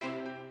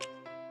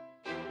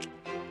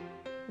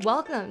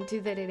Welcome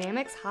to the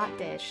Dynamics Hot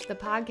Dish, the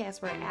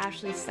podcast where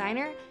Ashley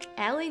Steiner,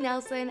 Allie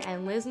Nelson,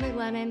 and Liz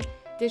McLennan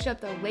dish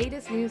up the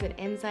latest news and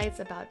insights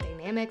about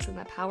Dynamics and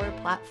the Power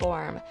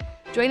Platform.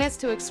 Join us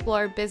to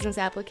explore business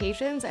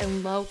applications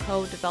and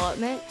low-code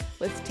development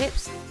with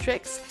tips,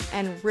 tricks,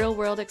 and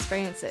real-world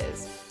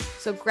experiences.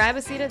 So grab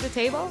a seat at the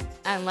table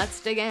and let's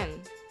dig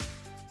in.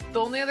 The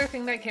only other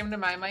thing that came to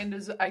my mind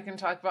is I can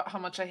talk about how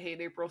much I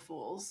hate April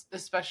Fools,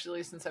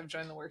 especially since I've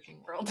joined the working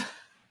world.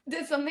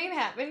 Did something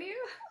happen to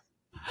you?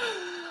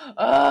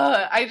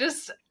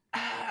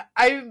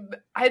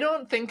 I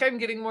don't think I'm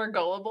getting more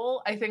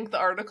gullible. I think the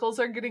articles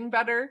are getting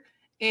better,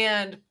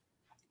 and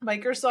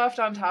Microsoft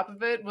on top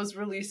of it was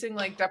releasing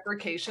like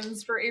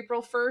deprecations for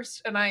April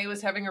 1st, and I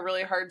was having a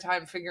really hard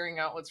time figuring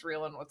out what's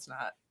real and what's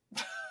not.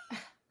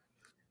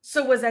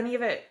 So was any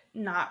of it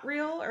not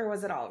real, or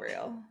was it all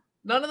real?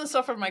 None of the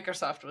stuff from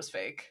Microsoft was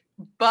fake,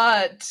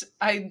 but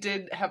I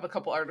did have a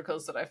couple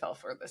articles that I fell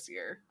for this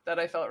year that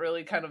I felt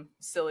really kind of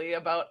silly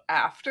about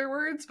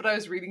afterwards, but I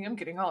was reading them,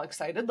 getting all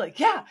excited, like,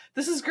 yeah,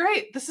 this is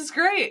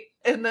great.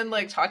 And then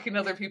like talking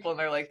to other people and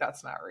they're like,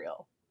 that's not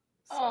real.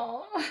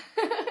 Oh,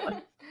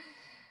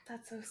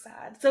 That's so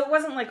sad. So it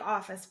wasn't like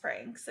office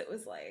pranks. It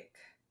was like...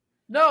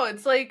 No,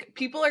 it's like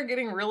people are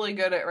getting really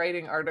good at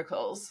writing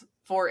articles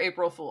for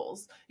April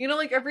Fools. You know,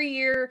 like every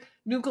year,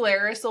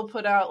 Nuclearis will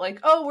put out like,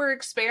 oh, we're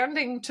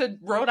expanding to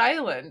Rhode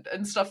Island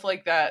and stuff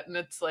like that. And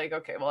it's like,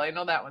 okay, well, I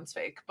know that one's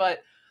fake.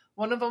 But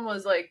one of them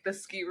was like the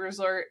ski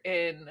resort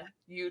in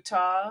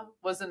Utah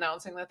was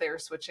announcing that they were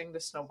switching to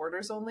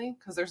snowboarders only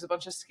because there's a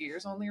bunch of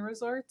skiers only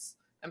resorts.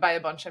 And by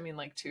a bunch, I mean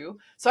like 2.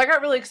 So I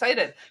got really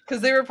excited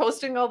because they were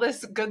posting all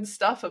this good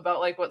stuff about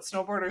like what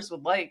snowboarders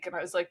would like. And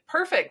I was like,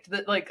 perfect,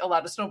 that like a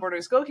lot of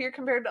snowboarders go here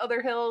compared to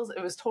other hills.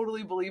 It was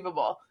totally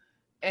believable.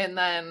 And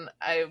then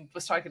I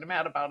was talking to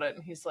Matt about it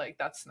and he's like,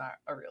 that's not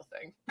a real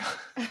thing.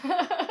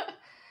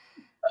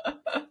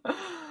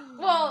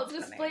 Well,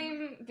 just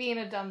blame being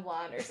a dumb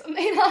blonde or something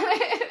on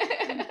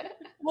it.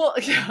 Well,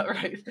 yeah,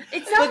 right.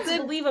 It sounds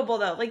believable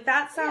though. Like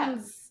that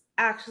sounds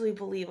actually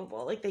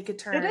believable. Like they could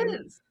turn...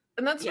 It is.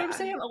 And that's what I'm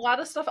saying. A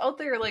lot of stuff out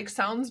there like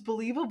sounds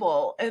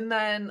believable. And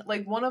then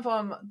like one of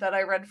them that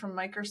I read from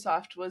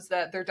Microsoft was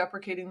that they're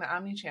deprecating the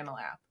omnichannel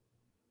app.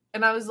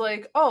 And I was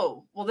like,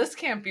 oh, well, this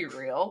can't be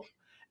real.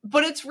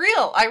 But it's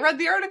real. I read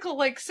the article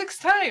like 6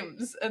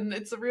 times and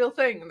it's a real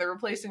thing. They're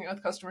replacing it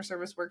with customer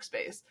service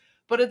workspace.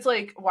 But it's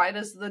like, why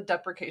does the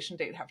deprecation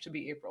date have to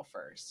be April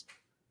 1st?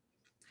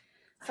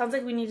 Sounds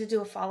like we need to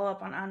do a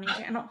follow-up on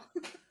omnichannel.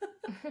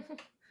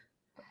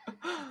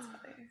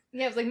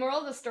 Yeah, it's like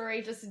moral of the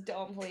story, just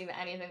don't believe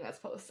anything that's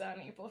posted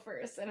on April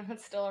 1st. And if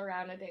it's still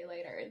around a day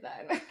later,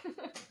 then...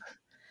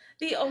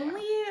 The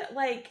only,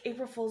 like,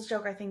 April Fool's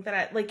joke I think that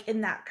I, like, in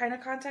that kind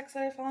of context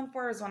that I've fallen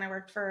for is when I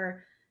worked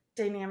for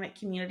Dynamic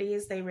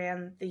Communities. They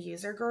ran the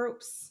user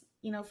groups,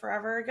 you know,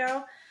 forever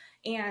ago.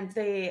 And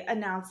they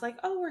announced, like,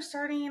 oh, we're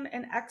starting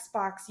an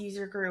Xbox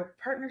user group,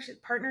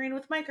 partnering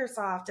with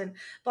Microsoft and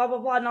blah, blah,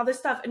 blah, and all this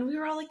stuff. And we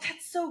were all like,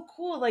 that's so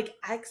cool. Like,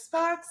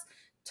 Xbox,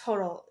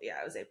 total,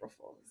 yeah, it was April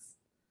Fool's.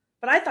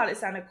 But I thought it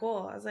sounded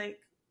cool. I was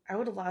like, I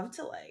would love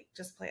to like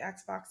just play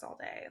Xbox all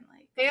day and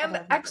like. And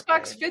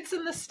Xbox fits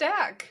in the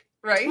stack,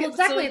 right? Well,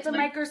 exactly. So it's a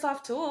like...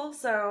 Microsoft tool,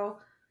 so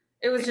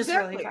it was just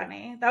really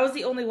funny. That was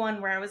the only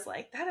one where I was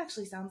like, that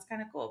actually sounds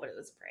kind of cool, but it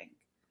was a prank.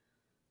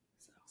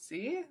 So.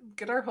 See,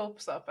 get our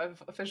hopes up.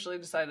 I've officially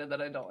decided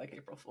that I don't like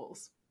April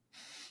Fools.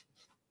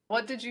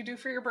 What did you do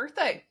for your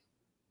birthday?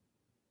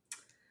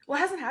 Well,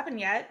 it hasn't happened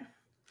yet.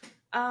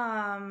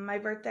 My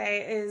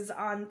birthday is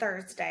on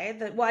Thursday.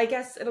 I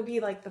guess it'll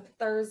be like the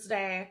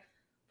Thursday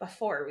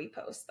before we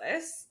post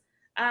this.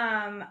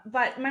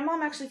 But my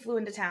mom actually flew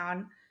into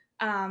town,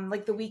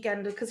 like the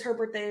weekend because her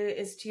birthday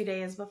is 2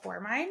 days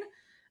before mine.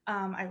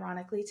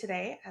 Ironically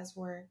today as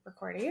we're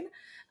recording.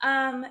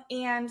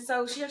 And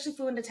so she actually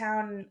flew into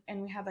town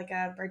and we had like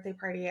a birthday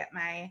party at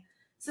my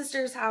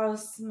sister's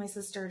house. My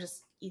sister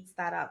just eats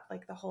that up,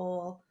 like the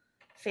whole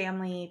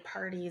family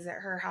parties at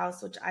her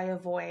house, which I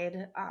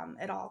avoid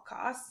at all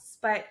costs.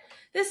 But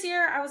this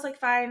year I was like,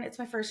 fine, it's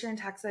my first year in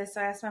Texas, so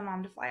I asked my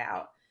mom to fly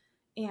out.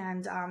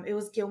 And it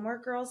was Gilmore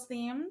Girls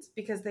themed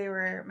because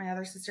my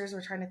other sisters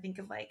were trying to think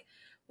of like,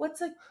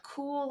 what's a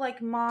cool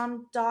like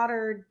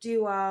mom-daughter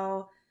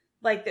duo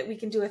like that we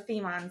can do a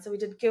theme on. So we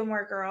did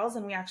Gilmore Girls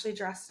and we actually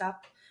dressed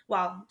up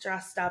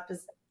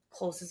as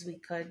close as we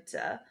could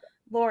to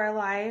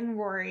Lorelai and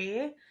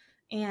Rory.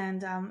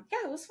 And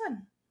yeah, it was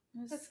fun.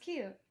 That's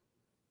cute.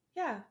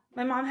 Yeah,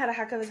 my mom had a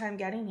heck of a time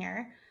getting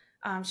here.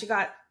 She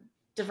got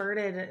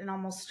diverted and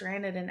almost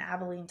stranded in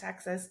Abilene,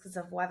 Texas because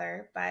of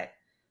weather, but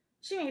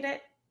she made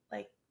it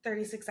like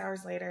 36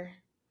 hours later.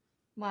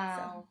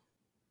 Wow.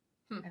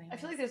 So, I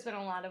feel like there's been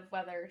a lot of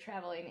weather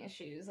traveling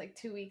issues. Like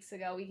 2 weeks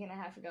ago, week and a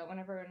half ago,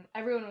 when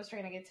everyone was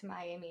trying to get to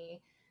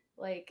Miami,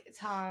 like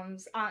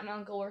Tom's aunt and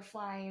uncle were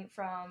flying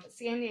from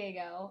San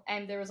Diego,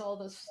 and there was all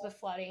the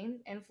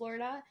flooding in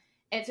Florida.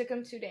 And it took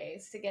them 2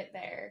 days to get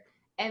there.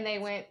 And they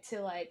went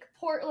to like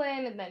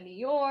Portland and then New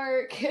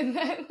York and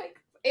then like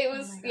it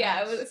was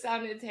it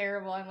sounded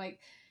terrible. I'm like,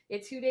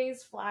 2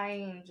 days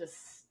flying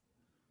just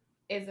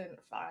isn't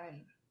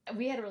fun.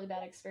 We had a really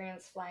bad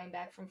experience flying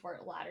back from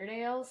Fort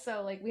Lauderdale,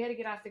 so like we had to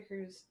get off the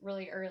cruise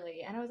really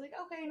early, and I was like,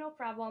 okay, no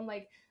problem,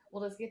 like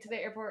we'll just get to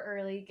the airport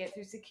early, get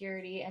through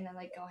security, and then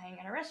like go hang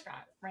in a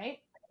restaurant, right?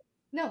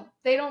 No,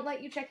 they don't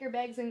let you check your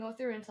bags and go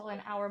through until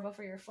an hour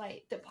before your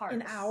flight departs.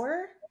 An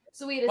hour?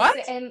 So we had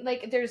to sit, and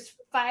like there's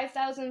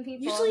 5,000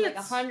 people, usually and,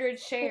 like 100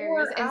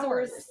 chairs, and so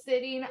we're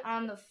sitting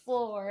on the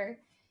floor,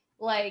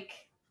 like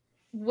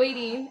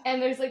waiting,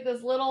 and there's like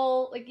this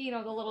little, like, you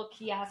know, the little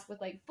kiosk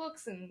with like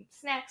books and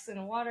snacks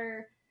and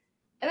water,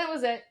 and that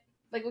was it.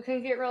 Like we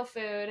couldn't get real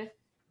food.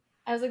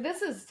 I was like,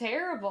 this is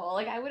terrible.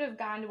 Like I would have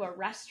gone to a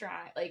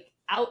restaurant like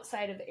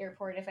outside of the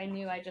airport if I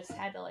knew I just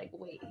had to like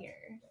wait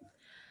here.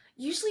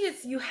 Usually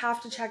it's you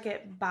have to check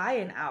it by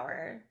an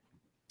hour.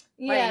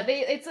 Yeah,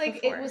 it's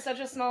like before. It was such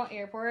a small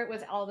airport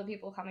with all the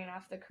people coming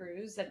off the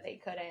cruise that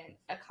they couldn't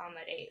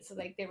accommodate. So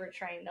like they were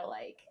trying to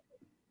like,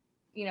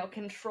 you know,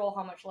 control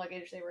how much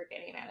luggage they were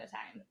getting at a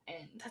time.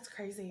 And that's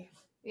crazy.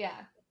 Yeah.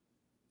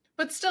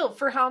 But still,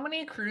 for how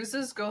many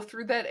cruises go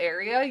through that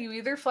area, you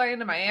either fly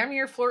into Miami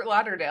or Fort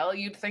Lauderdale.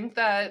 You'd think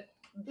that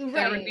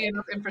there would be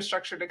enough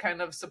infrastructure to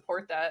kind of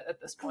support that at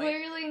this point.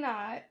 Clearly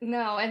not.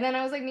 No. And then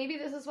I was like, maybe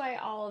this is why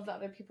all of the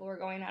other people were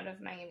going out of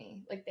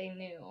Miami. Like they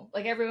knew.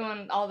 Like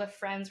everyone, all the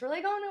friends were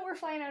like, oh no, we're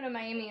flying out of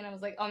Miami. And I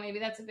was like, oh, maybe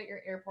that's a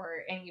bigger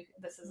airport and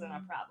this isn't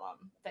a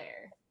problem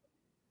there.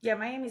 Yeah,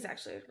 Miami's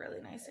actually a really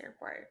nice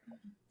airport.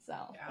 So,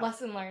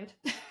 lesson learned.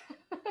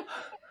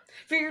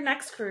 For your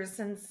next cruise,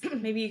 since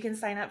maybe you can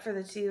sign up for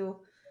the 2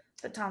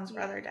 that Tom's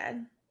brother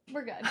did.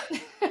 We're good.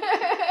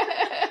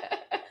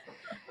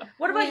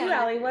 What about you,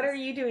 Allie? What are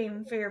you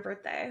doing for your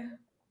birthday?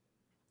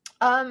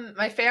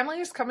 My family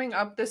is coming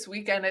up this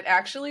weekend. It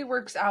actually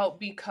works out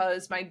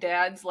because my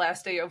dad's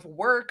last day of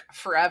work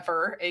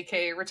forever,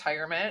 aka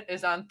retirement,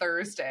 is on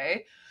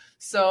Thursday.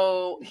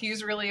 So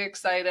he's really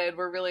excited.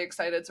 We're really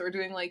excited. So we're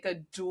doing like a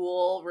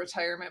dual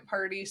retirement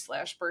party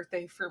 /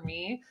 birthday for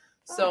me.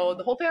 So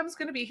the whole family's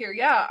going to be here.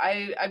 Yeah,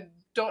 I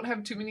don't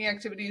have too many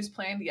activities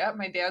planned yet.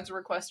 My dad's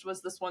request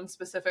was this one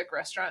specific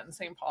restaurant in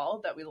St.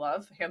 Paul that we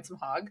love, Handsome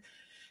Hog.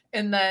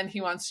 And then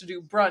he wants to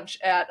do brunch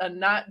at a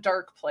not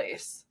dark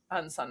place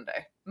on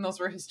Sunday. And those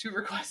were his 2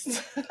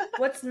 requests.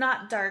 What's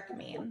not dark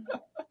mean?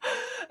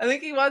 I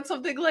think he wants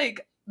something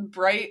like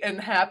bright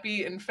and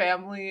happy and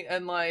family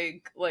and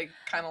like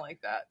kind of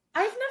like that.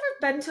 I've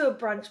never been to a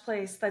brunch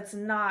place that's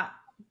not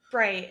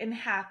bright and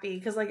happy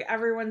because like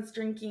everyone's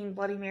drinking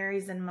Bloody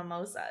Marys and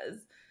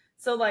mimosas.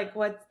 So like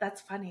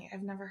that's funny.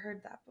 I've never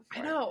heard that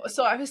before. I know.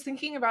 So I was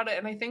thinking about it,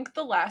 and I think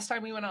the last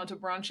time we went out to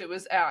brunch, it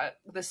was at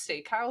the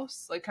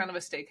steakhouse, like kind of a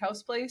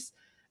steakhouse place.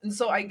 And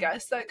so I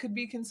guess that could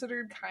be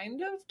considered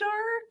kind of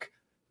dark.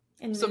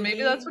 And so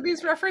maybe that's what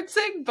he's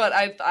referencing, but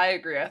I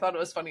agree. I thought it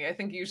was funny. I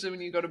think usually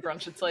when you go to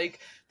brunch, it's like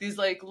these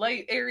like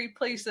light, airy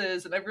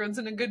places and everyone's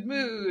in a good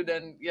mood,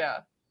 and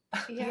yeah.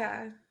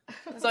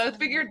 So I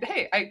figured,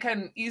 hey, I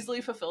can easily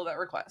fulfill that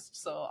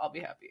request, so I'll be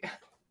happy.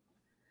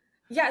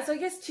 Yeah, so I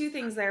guess 2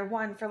 things there.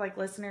 One, for like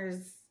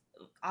listeners,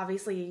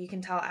 obviously you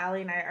can tell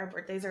Allie and I, our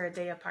birthdays are a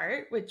day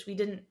apart, which we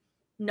didn't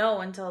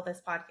know until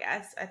this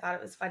podcast. I thought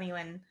it was funny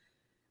when,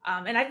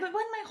 and I've been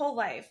my whole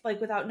life,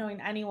 like without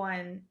knowing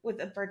anyone with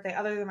a birthday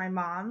other than my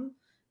mom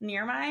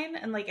near mine.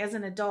 And like as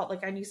an adult,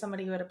 like I knew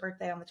somebody who had a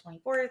birthday on the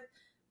 24th.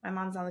 My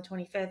mom's on the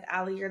 25th.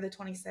 Allie, you're the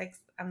 26th.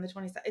 I'm the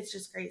 27th. It's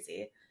just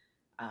crazy.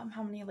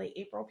 How many late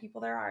April people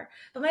there are.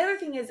 But my other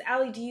thing is,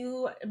 Allie, do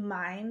you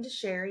mind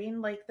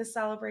sharing like the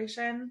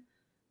celebration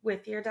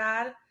with your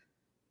dad?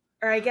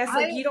 Or I guess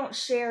like you don't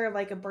share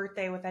like a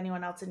birthday with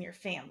anyone else in your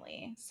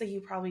family, so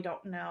you probably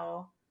don't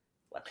know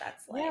what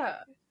that's like. Yeah.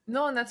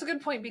 No, and that's a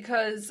good point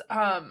because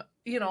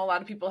you know, a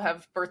lot of people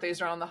have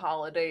birthdays around the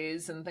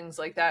holidays and things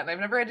like that, and I've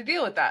never had to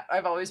deal with that.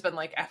 I've always been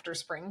like after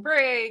spring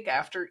break,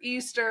 after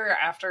Easter,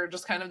 after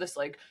just kind of this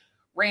like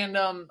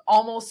random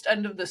almost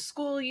end of the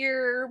school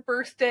year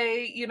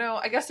birthday. You know,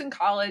 I guess in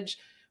college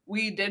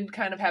we did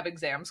kind of have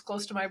exams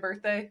close to my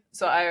birthday,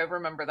 so I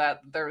remember that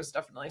there was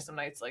definitely some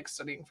nights like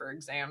studying for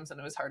exams, and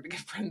it was hard to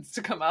get friends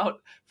to come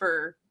out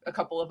for a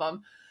couple of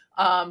them.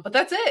 But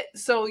that's it.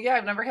 So yeah,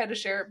 I've never had to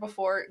share it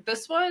before.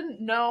 This one,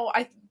 no,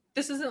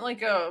 this isn't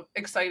like a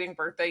exciting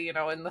birthday, you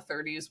know, in the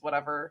 30s,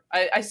 whatever.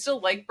 I still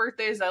like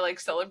birthdays. I like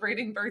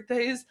celebrating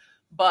birthdays,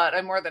 but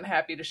I'm more than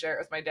happy to share it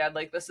with my dad.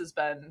 Like this has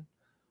been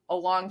a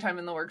long time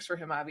in the works for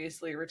him.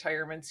 Obviously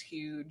retirement's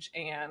huge,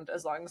 and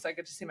as long as I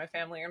get to see my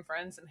family and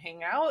friends and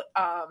hang out,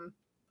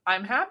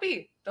 I'm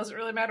happy. Doesn't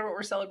really matter what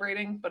we're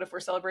celebrating, but if we're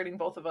celebrating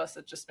both of us,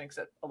 it just makes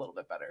it a little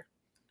bit better.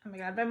 Oh my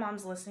God, my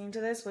mom's listening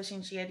to this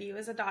wishing she had you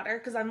as a daughter,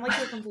 because I'm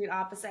like the complete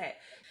opposite.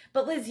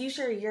 But Liz, you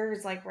share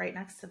yours like right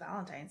next to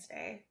Valentine's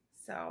Day.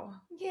 So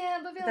yeah,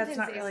 but Valentine's that's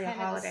not Day really is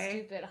kind a holiday. Of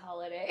a stupid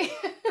holiday.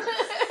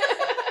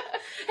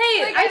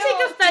 Hey, like, I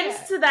take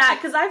offense to that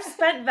because I've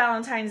spent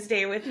Valentine's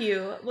Day with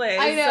you, Liz.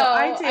 I know. So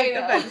I take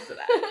offense to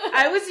that.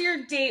 I was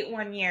your date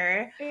one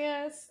year.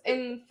 Yes,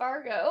 in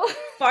Fargo,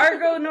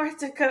 North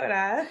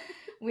Dakota.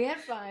 We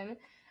had fun.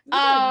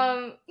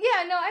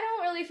 Yeah, no, I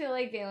don't really feel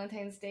like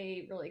Valentine's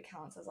Day really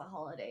counts as a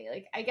holiday.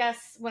 Like, I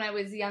guess when I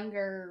was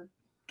younger,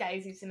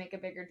 guys used to make a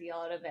bigger deal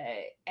out of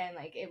it, and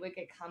like it would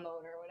get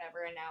comboed or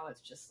whatever, and now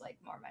it's just like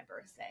more my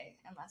birthday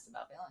and less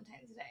about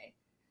Valentine's Day.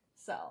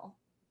 So,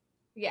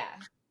 yeah,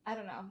 I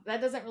don't know.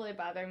 That doesn't really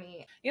bother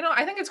me. You know,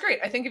 I think it's great.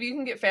 I think if you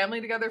can get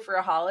family together for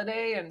a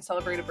holiday and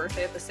celebrate a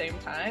birthday at the same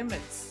time,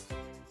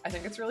 I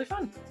think it's really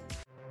fun.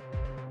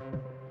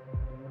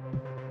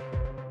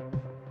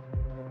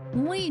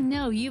 We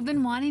know you've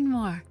been wanting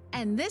more,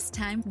 and this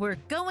time we're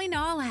going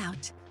all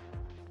out.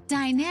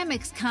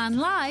 Dynamics Con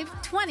Live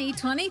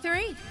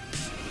 2023.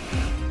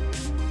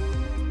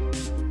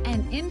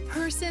 An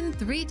in-person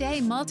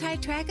 3-day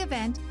multi-track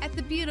event at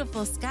the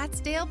beautiful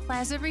Scottsdale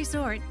Plaza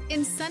Resort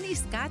in sunny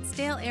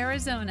Scottsdale,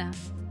 Arizona,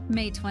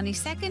 May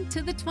 22nd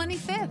to the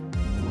 25th.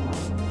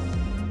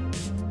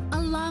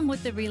 Along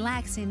with the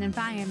relaxing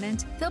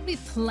environment, there'll be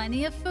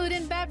plenty of food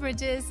and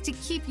beverages to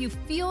keep you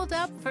fueled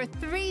up for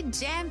 3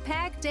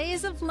 jam-packed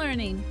days of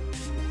learning.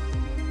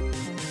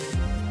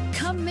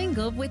 Come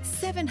mingle with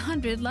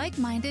 700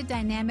 like-minded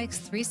Dynamics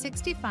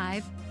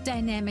 365,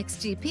 Dynamics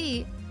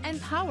GP,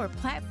 and Power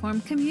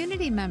Platform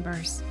community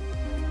members.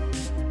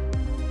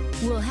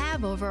 We'll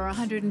have over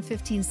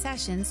 115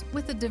 sessions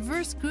with a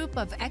diverse group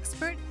of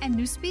expert and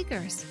new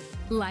speakers,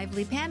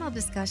 lively panel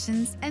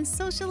discussions, and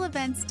social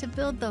events to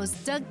build those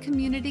DUG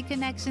community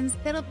connections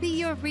that'll be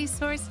your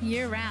resource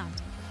year-round.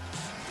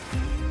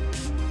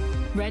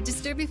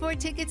 Register before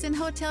tickets and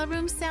hotel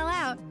rooms sell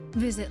out.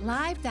 Visit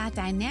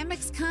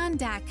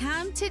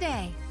live.dynamicscon.com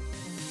today.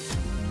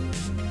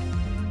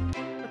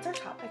 What's our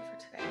topic for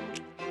today?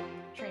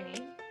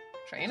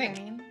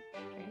 Training.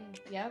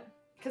 Yep.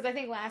 Because I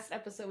think last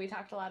episode we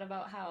talked a lot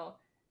about how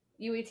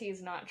UAT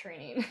is not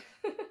training.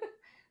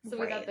 So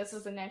we thought this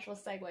was a natural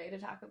segue to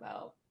talk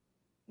about,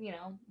 you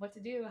know, what to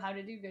do, how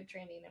to do good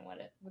training, and what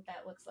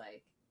that looks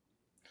like.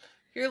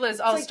 Here, Liz,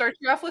 I'll start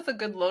you off with a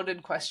good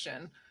loaded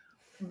question.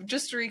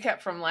 Just to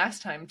recap from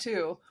last time,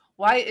 too.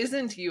 Why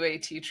isn't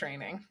UAT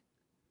training?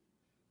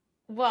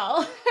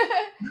 Well,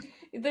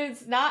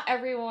 there's not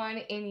everyone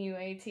in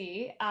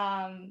UAT,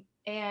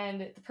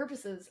 and the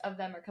purposes of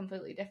them are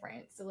completely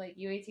different. So, like,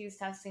 UAT is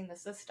testing the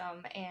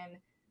system, and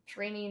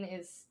training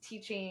is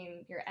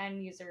teaching your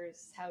end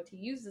users how to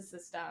use the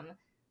system,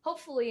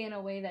 hopefully in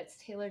a way that's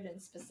tailored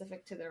and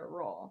specific to their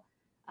role.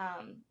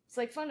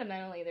 So, like,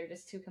 fundamentally, they're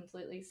just two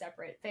completely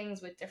separate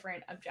things with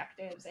different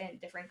objectives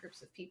and different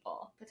groups of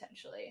people,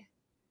 potentially.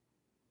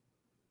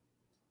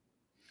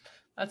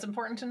 That's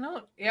important to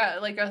note. Yeah,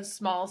 like a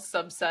small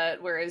subset,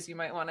 whereas you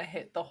might want to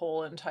hit the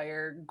whole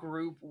entire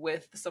group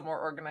with some more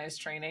organized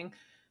training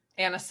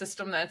and a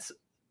system that's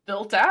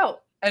built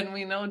out and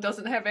we know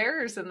doesn't have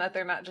errors, and that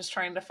they're not just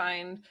trying to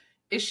find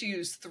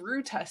issues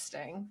through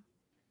testing.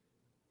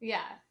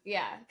 Yeah.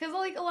 Because,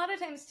 like, a lot of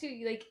times,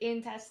 too, like,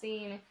 in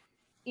testing,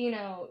 you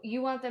know,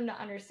 you want them to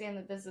understand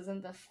that this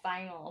isn't the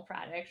final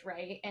product,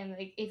 right? And,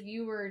 like, if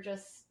you were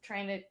just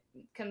trying to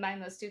combine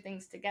those two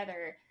things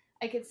together,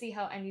 I could see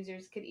how end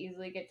users could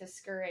easily get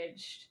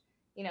discouraged,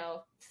 you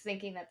know,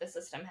 thinking that the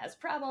system has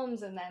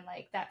problems, and then,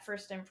 like, that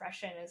first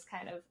impression is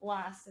kind of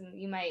lost, and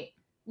you might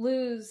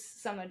lose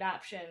some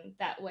adoption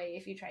that way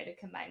if you try to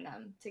combine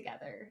them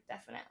together,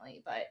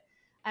 definitely. But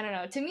I don't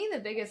know. To me,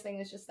 the biggest thing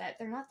is just that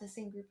they're not the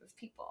same group of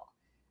people.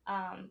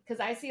 Because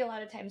I see a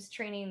lot of times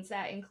trainings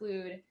that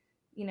include,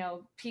 you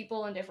know,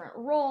 people in different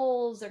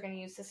roles. They're going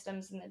to use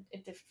systems in a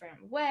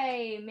different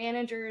way.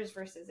 Managers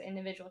versus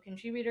individual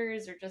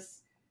contributors are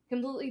just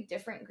completely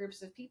different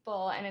groups of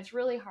people, and it's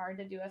really hard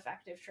to do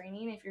effective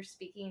training if you're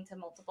speaking to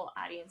multiple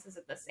audiences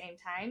at the same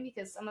time,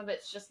 because some of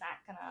it's just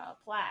not going to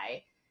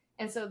apply.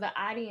 And so the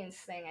audience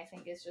thing, I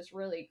think, is just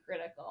really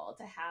critical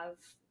to have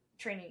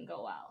training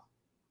go well.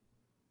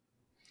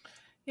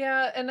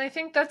 Yeah, and I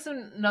think that's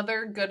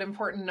another good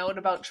important note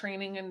about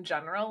training in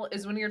general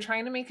is when you're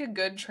trying to make a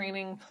good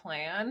training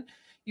plan,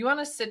 you want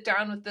to sit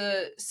down with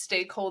the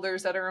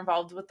stakeholders that are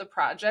involved with the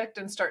project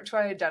and start to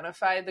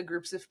identify the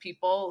groups of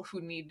people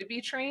who need to be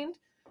trained,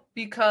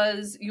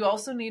 because you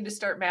also need to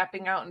start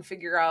mapping out and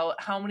figure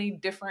out how many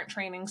different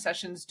training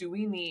sessions do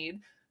we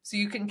need so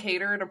you can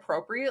cater it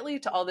appropriately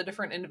to all the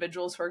different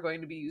individuals who are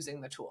going to be using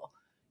the tool.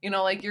 You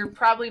know, like, you're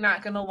probably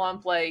not going to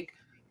lump like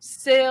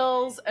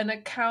sales and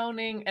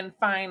accounting and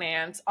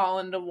finance all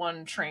into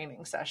one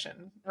training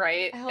session,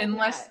 right?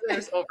 Unless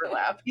there's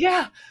overlap.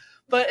 Yeah.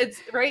 But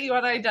it's right. You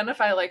want to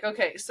identify like,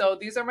 okay, so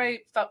these are my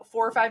 4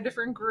 or 5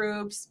 different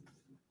groups.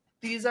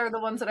 These are the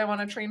ones that I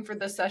want to train for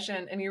this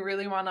session. And you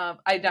really want to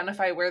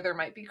identify where there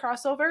might be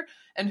crossover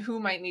and who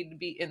might need to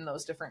be in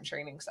those different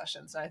training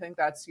sessions. And I think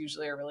that's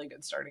usually a really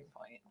good starting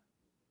point.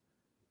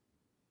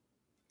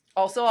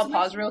 Also, I'll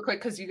pause real quick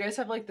because you guys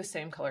have like the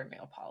same color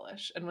nail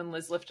polish. And when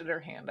Liz lifted her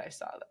hand, I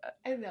saw that.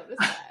 I noticed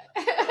that.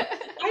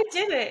 I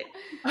did it.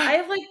 I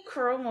have like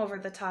chrome over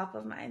the top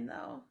of mine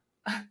though.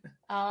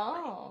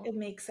 Oh. It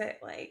makes it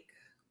like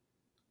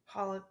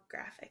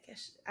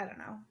holographic-ish. I don't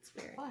know. It's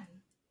weird. Fun.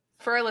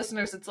 For our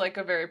listeners, it's like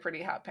a very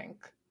pretty hot pink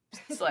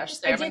 /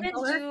 salmon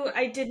color.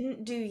 I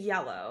didn't do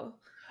yellow.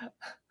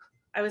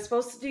 I was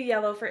supposed to do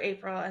yellow for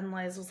April, and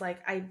Liz was like,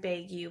 I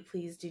beg you,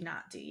 please do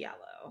not do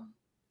yellow.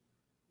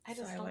 I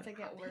just don't think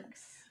it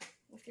works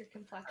with your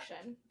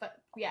complexion. But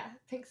yeah,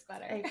 pink's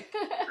better.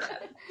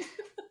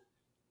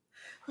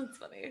 That's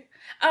funny.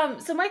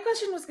 So my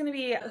question was going to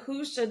be,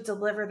 who should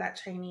deliver that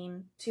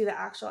training to the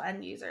actual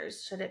end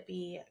users? Should it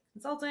be a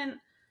consultant?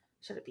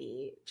 Should it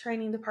be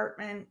training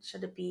department?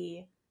 Should it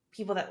be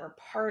people that were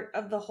part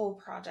of the whole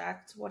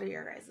project? What are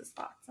your guys'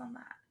 thoughts on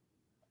that?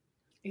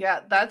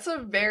 Yeah, that's a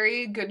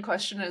very good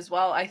question as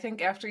well. I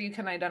think after you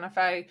can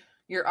identify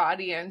your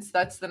audience,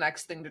 that's the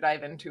next thing to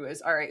dive into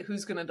is, all right,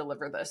 who's going to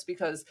deliver this?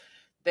 Because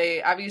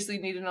they obviously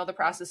need to know the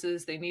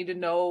processes. They need to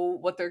know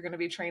what they're going to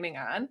be training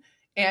on.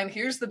 And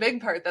here's the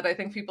big part that I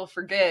think people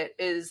forget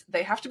is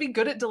they have to be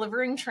good at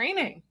delivering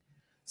training.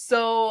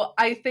 So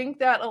I think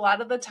that a lot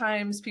of the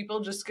times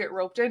people just get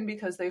roped in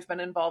because they've been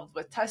involved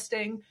with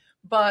testing,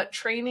 but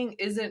training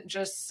isn't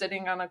just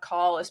sitting on a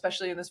call,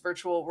 especially in this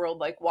virtual world,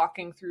 like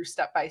walking through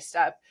step by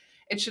step.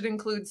 It should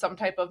include some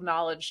type of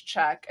knowledge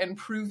check and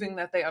proving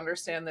that they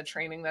understand the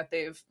training that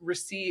they've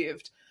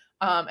received,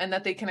 and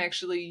that they can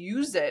actually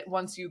use it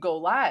once you go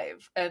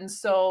live. And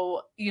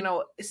so,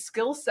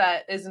 skill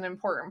set is an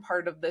important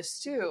part of this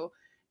too.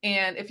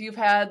 And if you've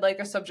had like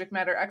a subject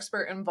matter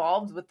expert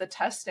involved with the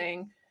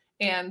testing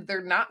and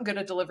they're not good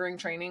at delivering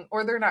training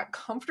or they're not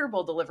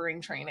comfortable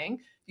delivering training,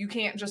 you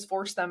can't just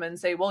force them and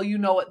say, well, you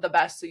know it the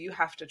best, so you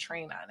have to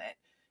train on it.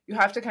 You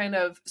have to kind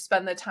of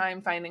spend the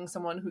time finding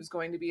someone who's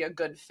going to be a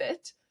good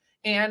fit.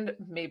 And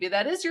maybe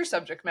that is your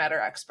subject matter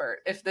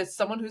expert. If there's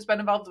someone who's been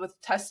involved with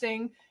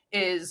testing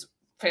is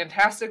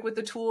fantastic with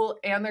the tool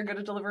and they're good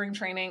at delivering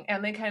training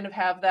and they kind of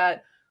have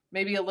that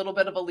maybe a little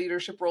bit of a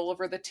leadership role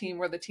over the team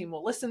where the team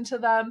will listen to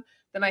them,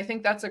 then I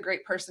think that's a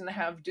great person to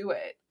have do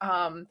it.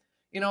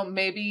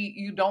 Maybe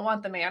you don't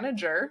want the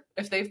manager.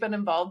 If they've been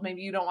involved,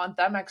 maybe you don't want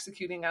them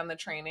executing on the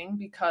training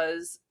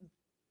because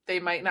they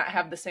might not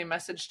have the same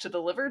message to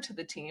deliver to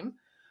the team.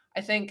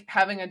 I think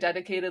having a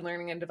dedicated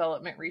learning and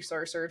development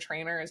resource or a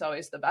trainer is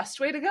always the best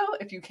way to go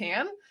if you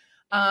can.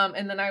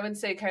 And then I would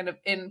say kind of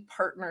in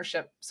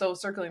partnership. So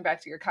circling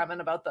back to your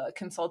comment about the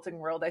consulting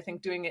world, I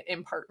think doing it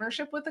in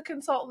partnership with a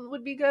consultant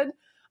would be good.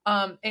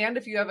 And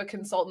if you have a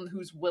consultant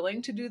who's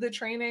willing to do the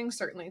training,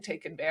 certainly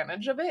take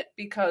advantage of it,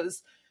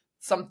 because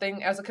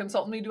something as a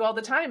consultant we do all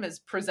the time is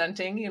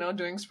presenting,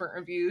 doing sprint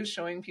reviews,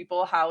 showing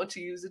people how to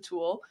use a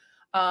tool.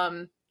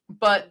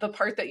 But the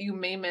part that you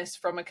may miss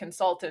from a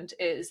consultant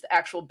is the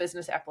actual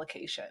business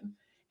application.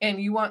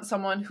 And you want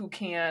someone who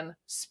can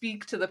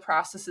speak to the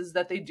processes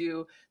that they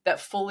do,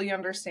 that fully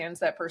understands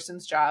that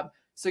person's job.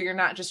 So you're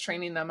not just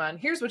training them on,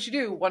 here's what you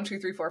do, 1, 2,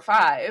 3, 4,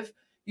 5.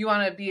 You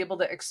want to be able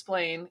to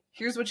explain,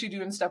 here's what you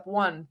do in step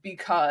 1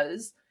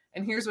 because,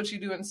 and here's what you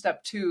do in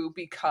step 2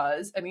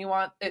 because, and you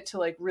want it to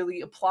like really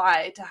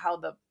apply to how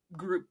the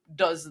group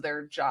does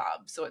their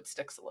job so it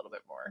sticks a little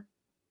bit more.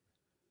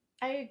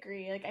 I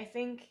agree. I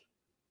think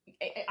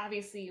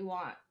obviously you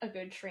want a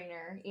good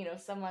trainer,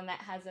 someone that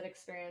has that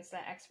experience,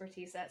 that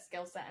expertise, that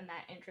skill set, and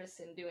that interest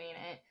in doing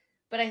it.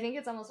 But I think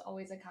it's almost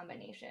always a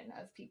combination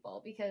of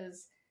people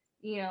because,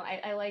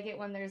 I like it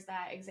when there's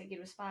that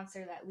executive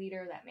sponsor, that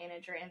leader, that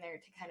manager in there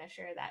to kind of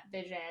share that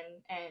vision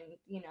and,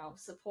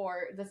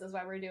 support. This is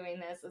why we're doing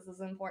this. This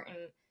is important.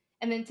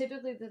 And then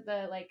typically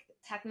the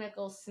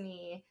technical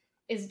SME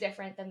is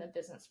different than the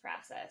business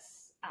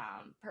process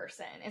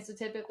person. And so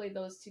typically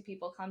those two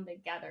people come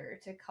together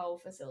to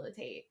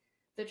co-facilitate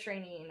the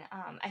training.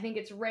 I think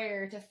it's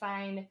rare to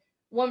find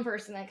one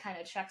person that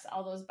kind of checks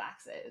all those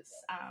boxes.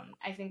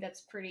 I think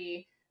that's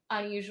pretty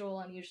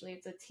unusual, and usually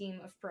it's a team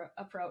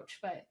approach,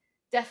 but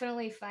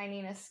definitely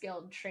finding a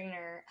skilled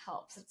trainer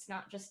helps. It's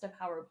not just a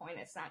PowerPoint.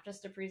 It's not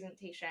just a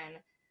presentation.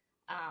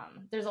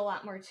 There's a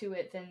lot more to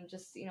it than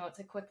just, it's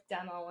a quick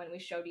demo and we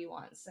showed you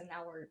once and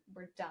now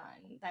we're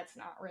done. That's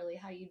not really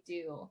how you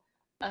do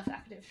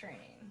effective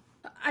training.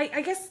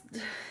 I guess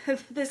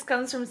this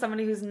comes from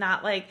somebody who's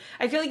not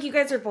I feel like you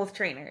guys are both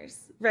trainers,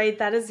 right?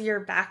 That is your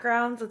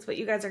backgrounds. That's what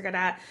you guys are good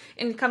at.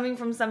 And coming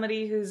from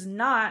somebody who's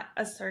not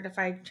a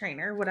certified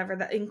trainer, whatever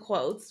that in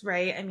quotes,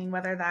 right? I mean,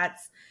 whether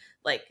that's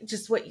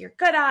just what you're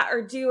good at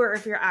or do, or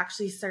if you're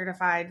actually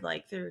certified,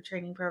 through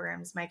training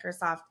programs,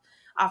 Microsoft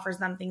offers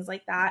them, things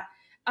like that.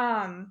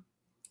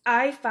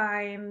 I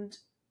find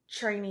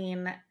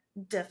training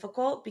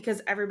difficult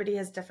because everybody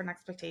has different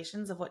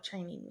expectations of what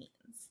training means.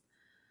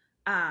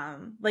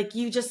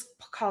 You just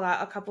called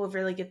out a couple of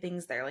really good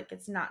things there.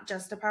 It's not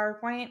just a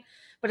PowerPoint,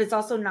 but it's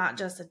also not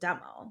just a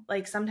demo.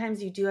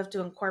 Sometimes you do have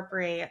to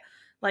incorporate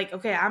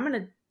okay, I'm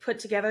going to put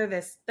together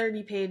this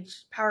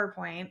 30-page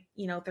PowerPoint,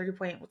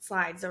 30-point with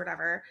slides or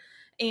whatever,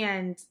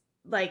 and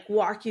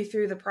walk you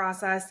through the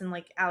process. And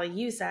Allie,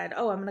 you said,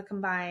 oh, I'm going to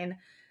combine,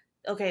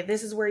 okay,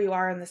 this is where you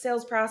are in the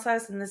sales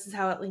process, and this is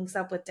how it links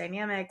up with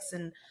Dynamics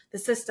and the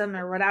system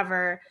or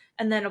whatever.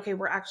 And then, okay,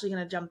 we're actually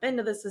going to jump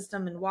into the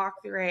system and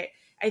walk through it.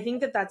 I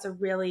think that that's a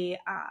really,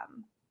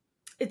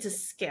 it's a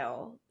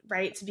skill,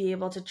 right? To be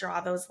able to draw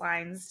those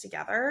lines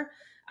together.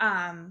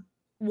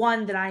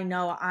 One that I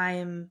know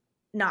I'm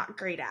not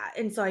great at.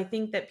 And so I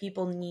think that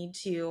people need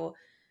to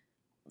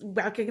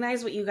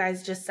recognize what you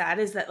guys just said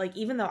is that, like,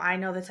 even though I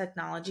know the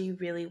technology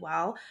really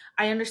well,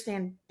 I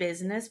understand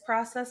business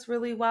process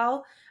really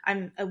well.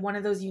 I'm one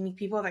of those unique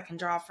people that can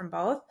draw from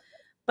both,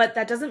 but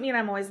that doesn't mean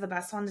I'm always the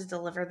best one to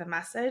deliver the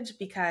message,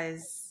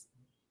 because,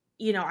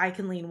 you know, I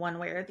can lean one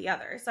way or the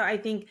other. So I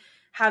think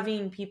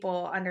having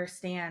people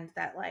understand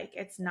that, like,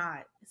 it's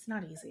not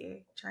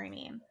easy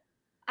training.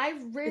 I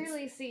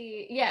rarely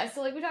see,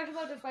 so like we talked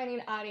about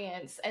defining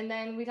audience, and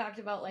then we talked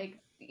about, like,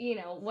 you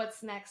know,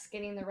 what's next,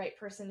 getting the right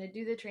person to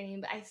do the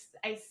training. But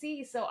I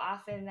see so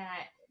often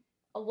that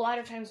a lot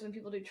of times when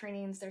people do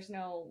trainings, there's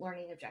no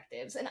learning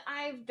objectives. And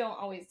I don't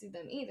always do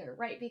them either,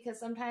 right? Because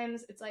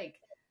sometimes it's like,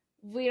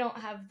 we don't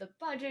have the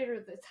budget or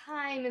the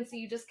time. And so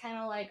you just kind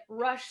of like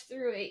rush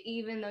through it,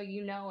 even though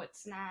you know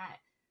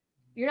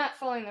you're not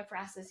following the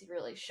process you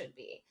really should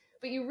be.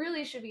 But you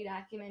really should be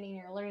documenting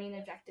your learning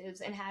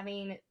objectives and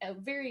having a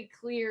very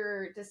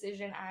clear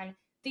decision on,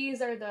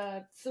 these are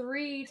the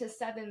 3 to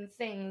 7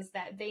 things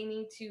that they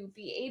need to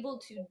be able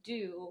to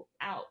do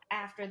out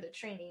after the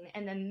training,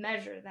 and then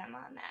measure them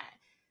on that.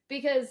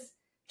 Because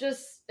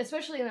just,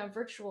 especially in a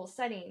virtual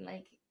setting,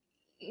 like,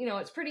 you know,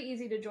 it's pretty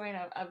easy to join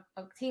a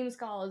Teams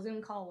call, a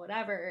Zoom call,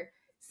 whatever,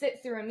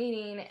 sit through a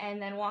meeting, and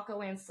then walk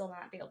away and still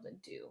not be able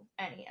to do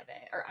any of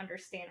it or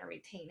understand or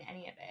retain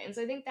any of it. And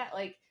so I think that,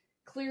 like,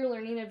 clear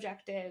learning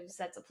objectives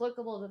that's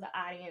applicable to the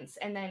audience,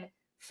 and then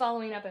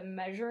following up and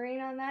measuring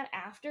on that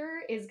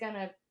after, is going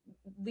to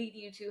lead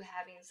you to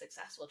having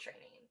successful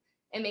training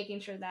and making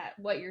sure that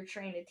what you're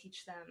trying to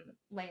teach them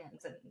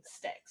lands and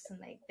sticks, and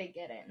they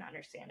get it and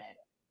understand it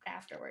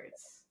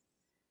afterwards.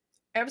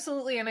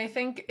 Absolutely. And I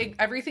think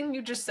everything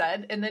you just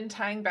said, and then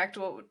tying back to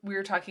what we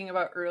were talking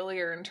about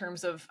earlier in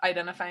terms of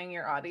identifying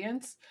your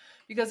audience,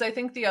 because I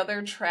think the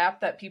other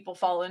trap that people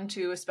fall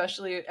into,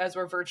 especially as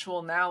we're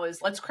virtual now,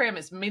 is let's cram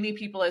as many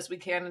people as we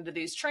can into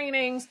these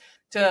trainings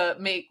to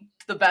make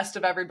the best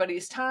of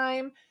everybody's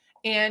time.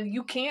 And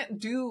you can't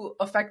do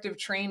effective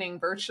training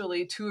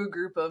virtually to a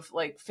group of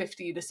like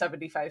 50 to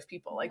 75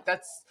 people. Like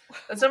that's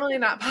definitely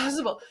not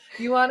possible.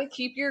 You want to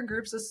keep your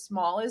groups as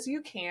small as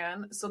you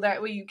can, so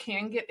that way you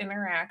can get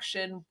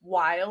interaction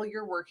while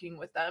you're working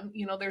with them.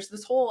 You know, there's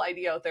this whole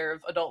idea out there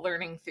of adult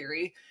learning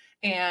theory,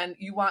 and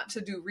you want to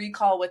do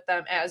recall with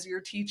them as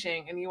you're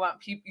teaching, and you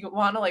want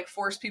to like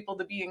force people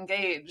to be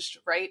engaged,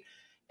 right?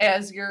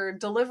 As you're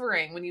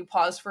delivering, when you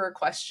pause for a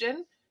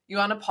question, you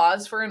want to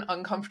pause for an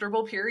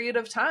uncomfortable period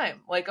of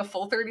time, like a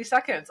full 30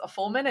 seconds, a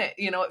full minute.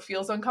 You know, it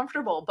feels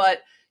uncomfortable, but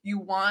you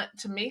want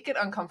to make it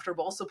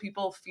uncomfortable so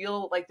people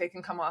feel like they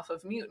can come off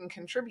of mute and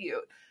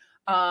contribute.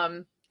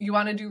 You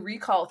want to do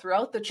recall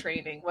throughout the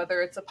training,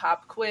 whether it's a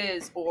pop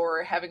quiz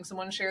or having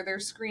someone share their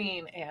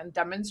screen and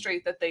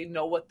demonstrate that they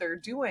know what they're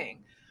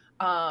doing.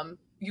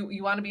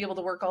 You want to be able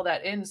to work all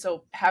that in.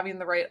 So having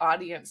the right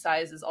audience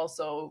size is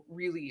also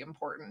really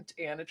important.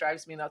 And it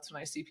drives me nuts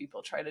when I see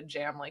people try to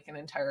jam like an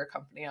entire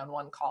company on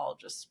one call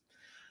just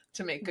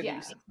to make good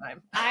use of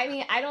time. I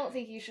mean, I don't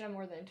think you should have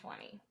more than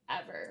 20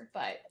 ever,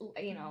 but,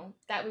 you know,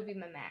 that would be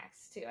my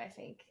max too. I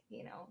think,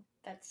 you know,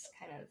 that's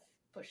kind of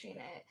pushing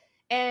it.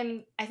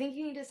 And I think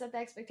you need to set the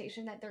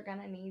expectation that they're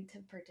going to need to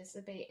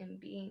participate and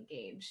be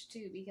engaged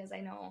too, because I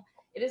know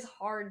it is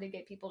hard to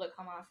get people to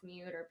come off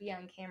mute or be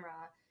on camera.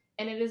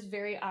 And it is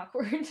very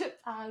awkward to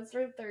pause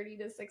for 30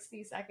 to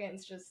 60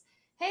 seconds. Just,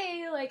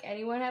 hey, like,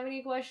 anyone have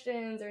any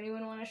questions or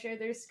anyone want to share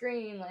their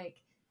screen? Like,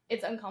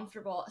 it's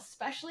uncomfortable,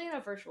 especially in a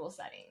virtual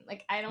setting.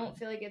 Like, I don't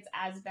feel like it's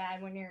as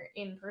bad when you're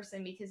in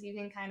person, because you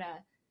can kind of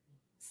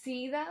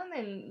see them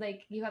and,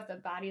 like, you have the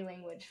body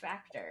language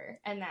factor,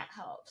 and that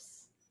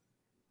helps.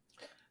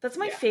 That's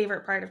my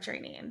favorite part of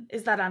training,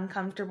 is that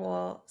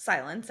uncomfortable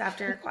silence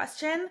after a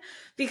question.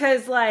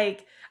 Because,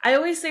 like, I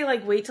always say,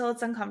 like, wait till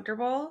it's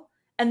uncomfortable,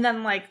 and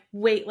then, like,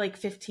 wait, like,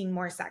 15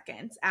 more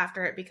seconds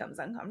after it becomes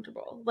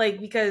uncomfortable.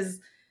 Like, because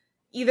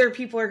either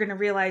people are going to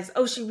realize,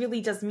 oh, she really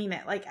does mean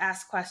it, like,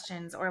 ask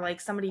questions, or, like,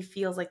 somebody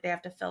feels like they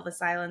have to fill the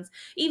silence.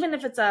 Even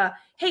if it's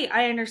hey,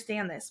 I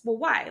understand this. Well,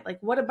 why? Like,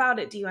 what about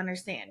it do you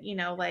understand? You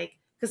know, like,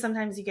 because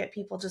sometimes you get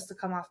people just to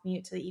come off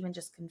mute to even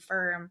just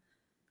confirm,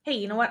 hey,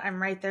 you know what?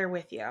 I'm right there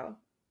with you.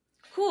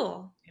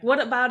 Cool. Yeah.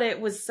 What about it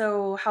was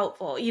so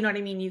helpful? You know what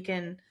I mean? You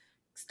can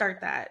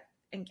start that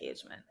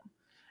engagement.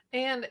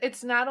 And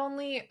it's not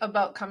only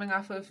about coming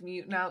off of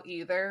mute now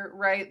either,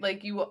 right?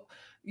 Like you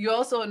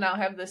also now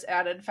have this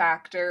added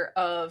factor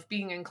of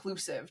being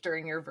inclusive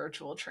during your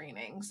virtual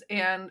trainings.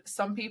 And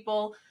some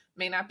people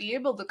may not be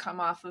able to come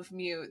off of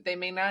mute. They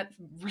may not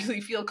really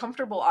feel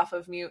comfortable off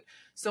of mute.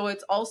 So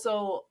it's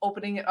also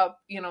opening it up,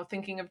 you know,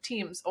 thinking of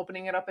teams,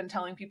 opening it up and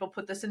telling people,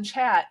 put this in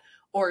chat,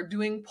 or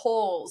doing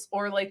polls,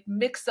 or like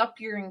mix up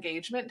your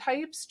engagement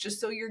types,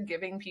 just so you're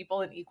giving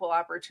people an equal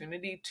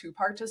opportunity to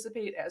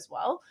participate as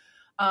well.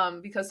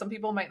 Because some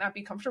people might not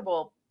be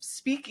comfortable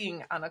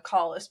speaking on a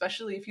call,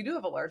 especially if you do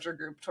have a larger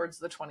group towards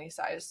the 20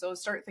 size. So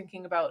start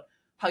thinking about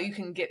how you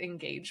can get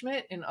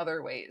engagement in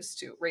other ways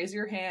too. Raise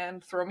your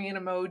hand, throw me an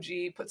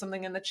emoji, put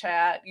something in the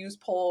chat, use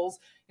polls.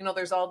 You know,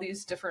 there's all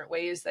these different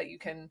ways that you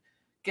can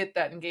get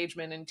that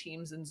engagement in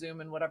Teams and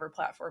Zoom and whatever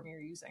platform you're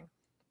using.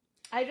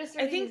 I just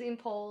started using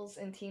polls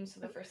and Teams for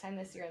the first time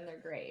this year, and they're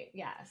great.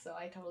 Yeah, so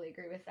I totally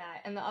agree with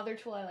that. And the other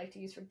tool I like to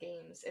use for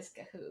games is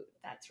Kahoot.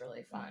 That's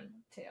really fun,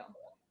 too.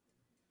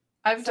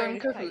 I've done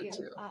Kahoot,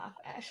 too. Off,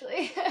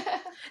 Ashley.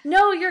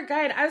 No, you're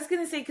good. I was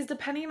going to say, because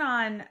depending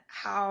on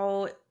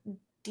how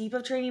deep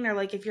of training, or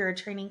like if you're a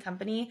training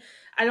company,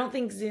 I don't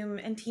think Zoom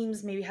and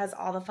Teams maybe has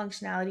all the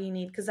functionality you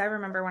need. Because I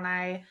remember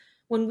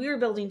when we were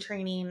building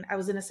training, I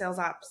was in a sales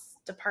ops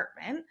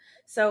department,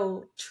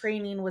 so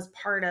training was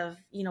part of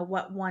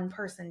what one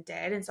person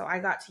did, and so I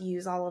got to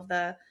use all of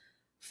the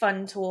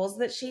fun tools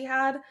that she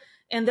had.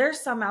 And there's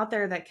some out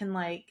there that can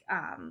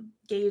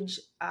gauge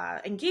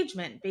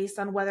engagement based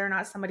on whether or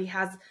not somebody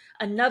has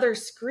another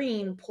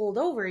screen pulled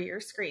over your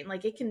screen.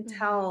 Like it can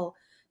tell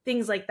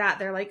things like that.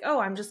 They're like, oh,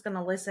 I'm just going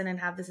to listen and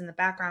have this in the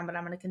background, but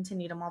I'm going to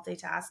continue to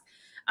multitask.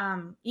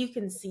 You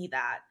can see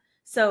that.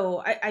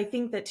 So I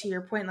think that, to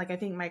your point, I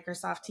think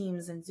Microsoft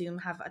Teams and Zoom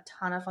have a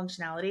ton of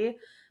functionality,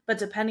 but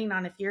depending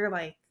on if you're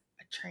like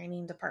a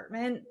training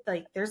department,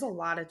 there's a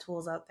lot of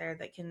tools out there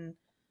that can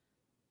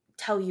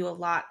tell you a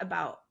lot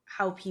about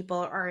how people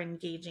are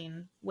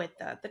engaging with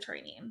the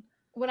training.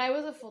 When I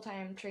was a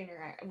full-time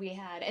trainer, we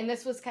had, and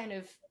this was kind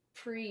of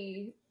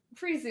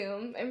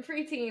pre-Zoom and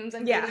pre-Teams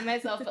and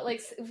myself, but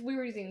we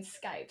were using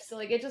Skype. So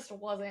it just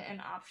wasn't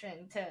an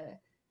option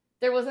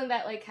there wasn't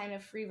that kind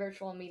of free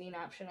virtual meeting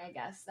option, I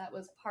guess, that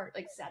was part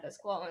status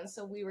quo. And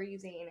so we were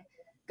using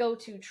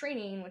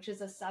GoToTraining, which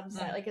is a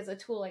subset, it's a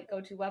tool like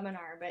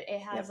GoToWebinar, but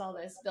it has all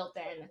this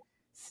built-in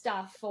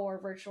stuff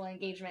for virtual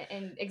engagement,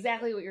 and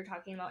exactly what you're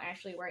talking about,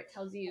 Ashley, where it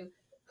tells you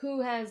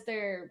who has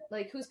their,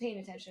 who's paying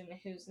attention and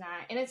who's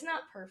not. And it's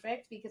not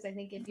perfect, because I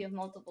think if you have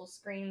multiple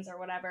screens or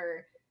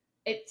whatever,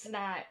 it's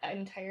not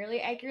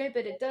entirely accurate,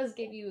 but it does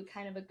give you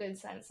kind of a good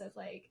sense of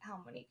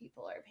how many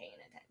people are paying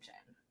attention.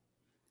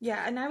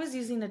 Yeah, and I was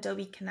using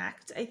Adobe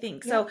Connect, I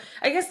think. So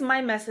I guess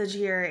my message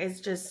here is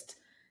just,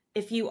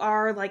 if you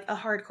are a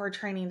hardcore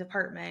training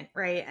department,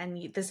 right,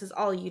 and this is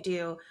all you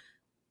do,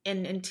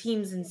 and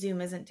Teams and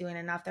Zoom isn't doing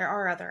enough, there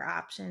are other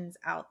options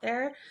out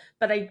there.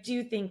 But I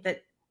do think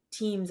that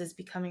Teams is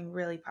becoming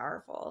really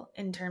powerful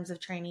in terms of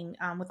training,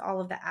 with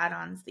all of the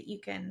add-ons that you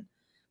can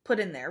put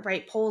in there,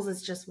 right? Polls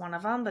is just one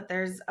of them, but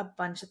there's a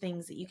bunch of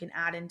things that you can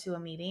add into a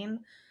meeting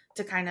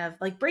to kind of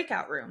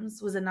breakout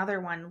rooms was another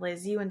one.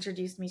 Liz, you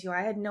introduced me to.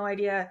 I had no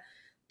idea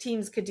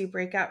Teams could do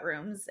breakout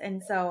rooms.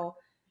 And so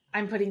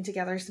I'm putting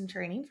together some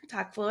training for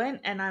TalkFluent,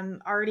 and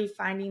I'm already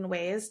finding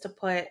ways to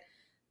put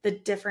the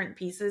different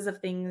pieces of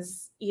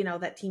things,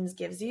 that Teams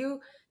gives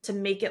you to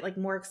make it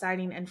more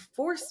exciting and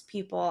force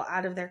people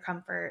out of their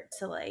comfort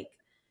to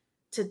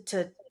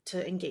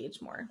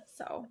engage more.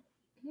 So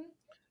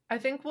I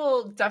think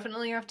we'll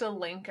definitely have to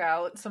link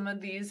out some of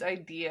these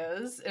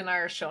ideas in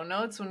our show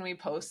notes when we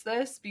post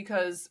this,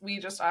 because we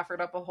just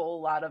offered up a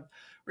whole lot of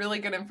really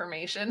good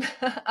information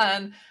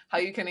on how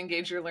you can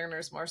engage your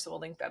learners more. So we'll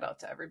link that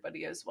out to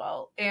everybody as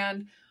well.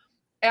 And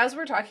as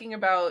we're talking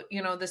about,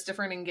 this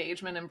different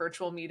engagement in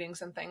virtual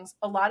meetings and things,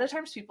 a lot of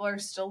times people are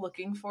still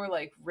looking for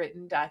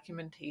written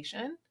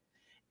documentation.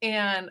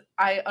 And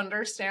I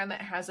understand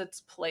that has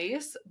its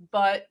place,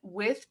 but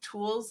with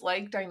tools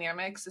like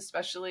Dynamics,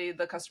 especially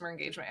the customer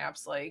engagement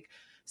apps like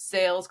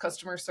sales,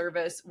 customer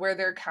service, where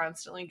they're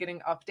constantly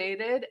getting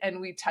updated and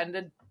we tend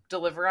to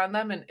deliver on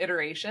them in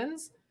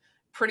iterations,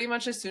 pretty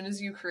much as soon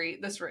as you create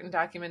this written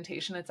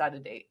documentation, it's out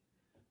of date,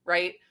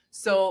 right?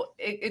 So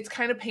it's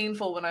kind of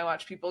painful when I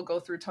watch people go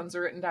through tons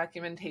of written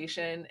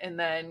documentation and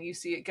then you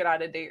see it get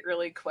out of date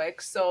really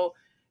quick. So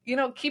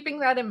keeping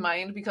that in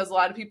mind, because a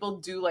lot of people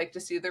do like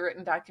to see the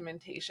written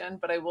documentation,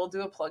 but I will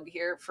do a plug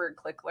here for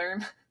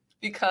ClickLearn,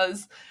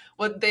 because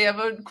they have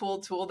a cool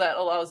tool that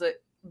allows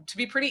it to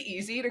be pretty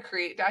easy to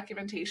create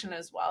documentation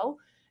as well.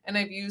 And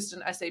I've used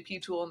an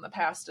SAP tool in the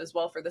past as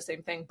well for the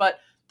same thing, but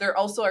there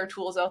also are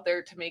tools out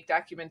there to make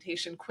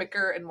documentation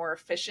quicker and more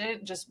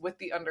efficient, just with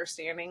the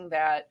understanding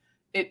that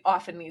it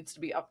often needs to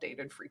be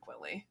updated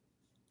frequently.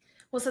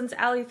 Well, since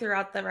Allie threw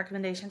out the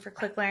recommendation for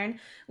ClickLearn,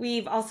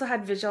 we've also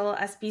had Visual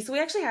SB. So we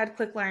actually had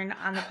ClickLearn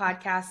on the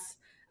podcast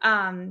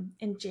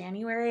in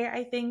January,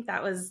 I think.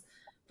 That was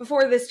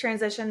before this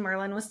transition.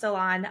 Merlin was still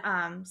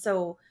on.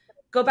 So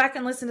go back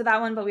and listen to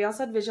that one. But we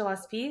also had Visual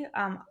SP,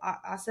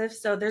 Asif.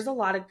 So there's a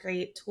lot of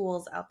great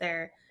tools out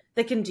there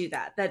that can do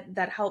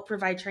that help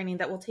provide training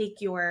that will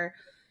take your,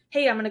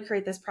 hey, I'm going to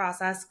create this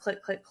process,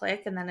 click, click,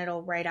 click, and then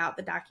it'll write out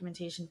the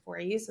documentation for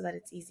you so that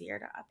it's easier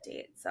to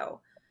update.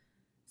 So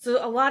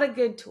a lot of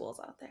good tools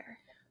out there.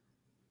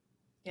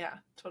 Yeah,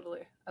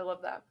 totally. I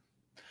love that.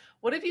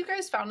 What have you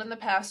guys found in the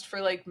past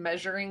for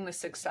measuring the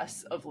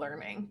success of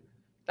learning?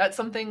 That's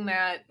something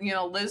that,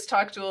 Liz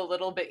talked to a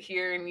little bit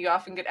here, and you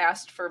often get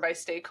asked for by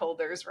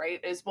stakeholders,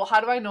 right? Is, well,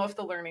 how do I know if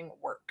the learning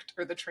worked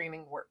or the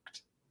training worked?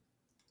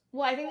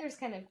 Well, I think there's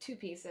kind of two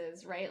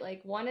pieces, right?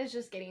 One is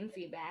just getting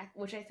feedback,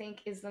 which I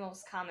think is the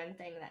most common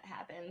thing that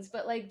happens.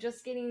 But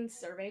just getting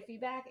survey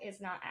feedback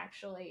is not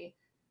actually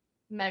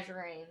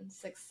measuring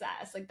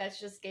success. That's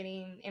just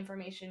getting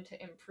information to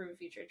improve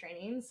future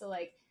training. So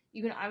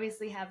you can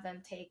obviously have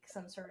them take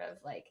some sort of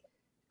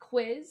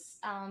quiz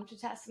to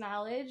test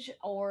knowledge,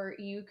 or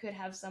you could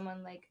have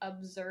someone like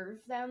observe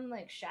them,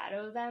 like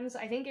shadow them. So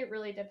I think it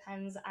really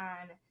depends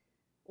on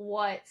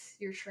what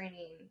you're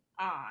training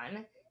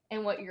on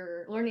and what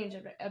your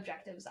learning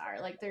objectives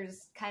are. Like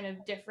there's kind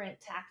of different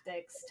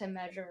tactics to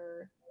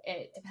measure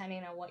it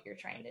depending on what you're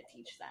trying to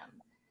teach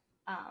them.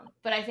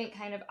 But I think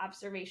kind of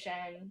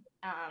observation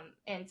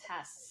and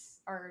tests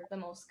are the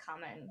most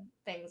common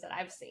things that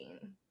I've seen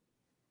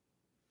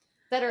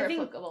that are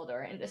applicable to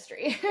our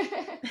industry.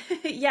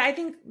 Yeah, I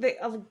think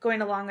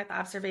going along with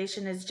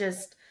observation is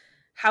just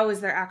how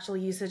is their actual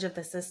usage of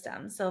the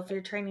system. So if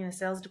you're training a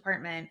sales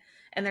department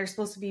and they're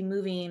supposed to be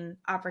moving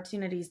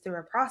opportunities through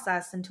a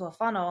process into a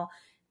funnel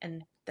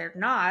and they're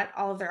not,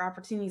 all of their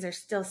opportunities are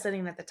still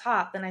sitting at the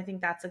top, then I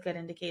think that's a good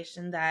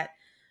indication that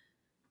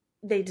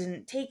they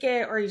didn't take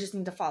it, or you just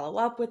need to follow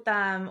up with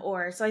them.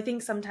 Or so I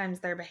think sometimes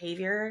their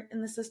behavior in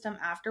the system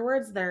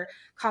afterwards, their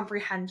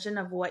comprehension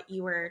of what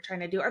you were trying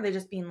to do, are they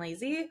just being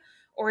lazy,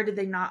 or did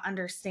they not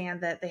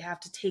understand that they have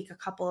to take a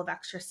couple of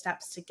extra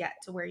steps to get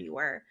to where you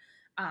were?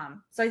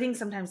 So I think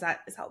sometimes that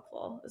is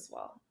helpful as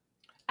well.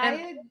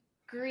 I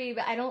agree,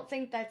 but I don't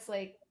think that's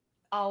like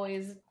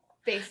always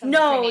based on the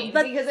training,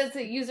 because it's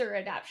a user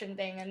adoption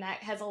thing, and that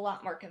has a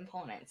lot more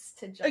components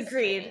to just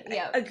agreed.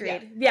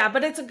 Yeah,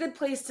 but it's a good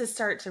place to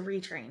start to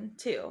retrain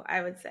too,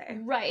 I would say.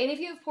 Right, and if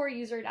you have poor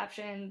user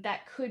adoption,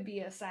 that could be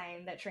a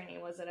sign that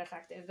training wasn't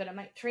effective, but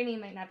training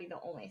might not be the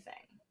only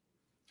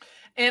thing.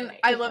 And right,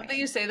 I love that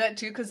you say that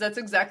too, because that's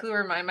exactly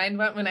where my mind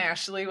went when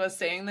Ashley was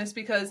saying this,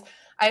 because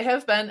I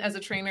have been as a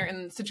trainer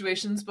in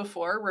situations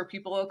before where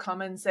people will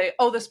come and say,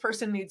 oh, this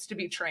person needs to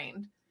be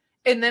trained.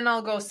 And then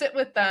I'll go sit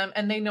with them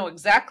and they know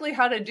exactly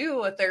how to do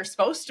what they're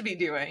supposed to be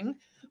doing,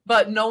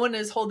 but no one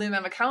is holding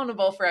them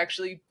accountable for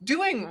actually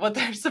doing what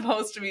they're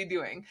supposed to be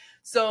doing.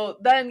 So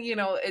then,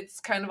 it's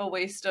kind of a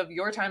waste of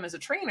your time as a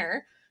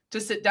trainer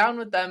to sit down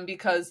with them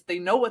because they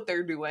know what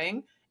they're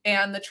doing.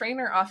 And the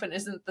trainer often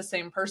isn't the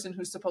same person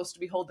who's supposed to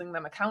be holding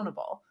them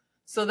accountable.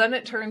 So then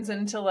it turns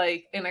into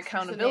like an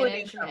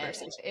accountability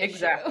conversation.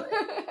 Exactly.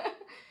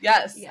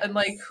 Yes. And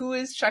like, who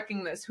is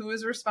checking this? Who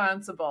is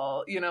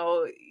responsible?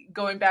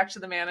 Going back to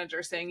the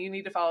manager saying, you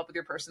need to follow up with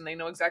your person. They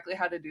know exactly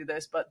how to do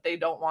this, but they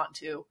don't want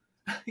to.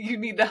 You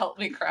need to help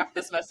me craft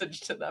this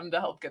message to them to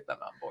help get them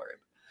on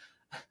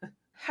board.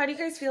 How do you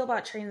guys feel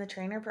about train the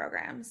trainer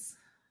programs?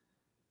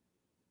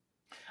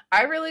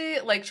 I really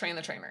like train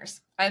the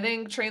trainers. I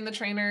think train the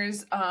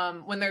trainers,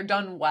 when they're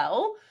done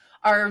well,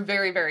 are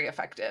very, very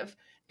effective.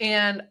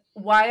 And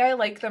why I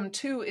like them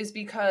too is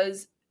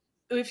because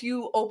if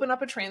you open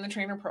up a train the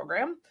trainer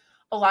program,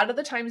 a lot of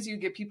the times you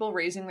get people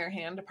raising their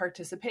hand to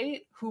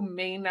participate who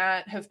may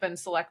not have been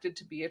selected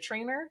to be a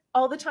trainer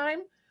all the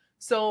time.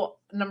 So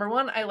number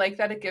one, I like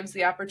that it gives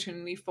the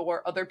opportunity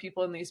for other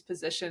people in these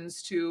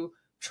positions to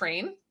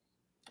train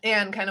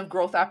and kind of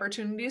growth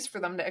opportunities for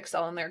them to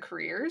excel in their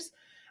careers.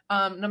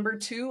 Number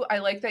two, I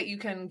like that you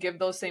can give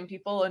those same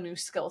people a new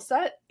skill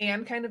set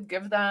and kind of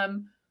give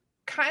them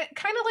kind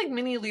of like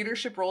mini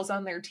leadership roles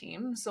on their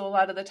team. So a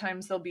lot of the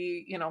times there'll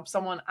be,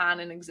 someone on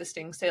an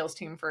existing sales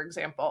team, for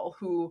example,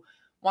 who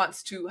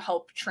wants to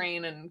help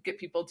train and get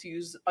people to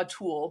use a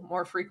tool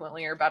more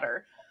frequently or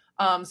better.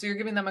 So you're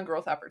giving them a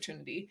growth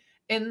opportunity.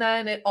 And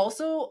then it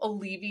also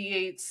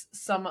alleviates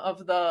some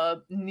of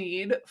the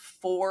need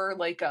for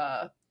like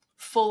a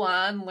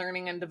full-on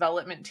learning and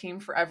development team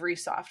for every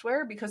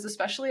software, because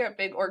especially at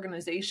big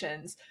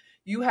organizations,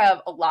 you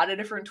have a lot of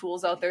different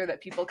tools out there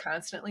that people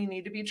constantly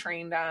need to be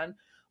trained on.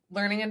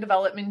 Learning and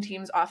development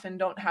teams often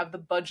don't have the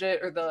budget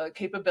or the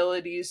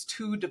capabilities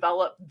to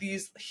develop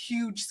these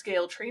huge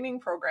scale training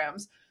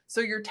programs.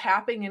 So you're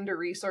tapping into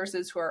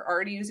resources who are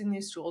already using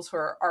these tools, who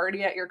are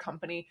already at your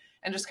company,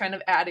 and just kind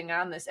of adding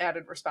on this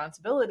added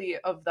responsibility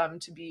of them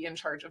to be in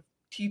charge of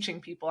teaching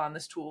people on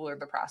this tool or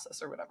the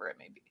process or whatever it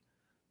may be.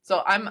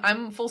 So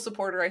I'm full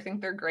supporter. I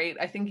think they're great.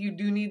 I think you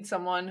do need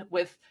someone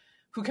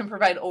who can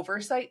provide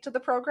oversight to the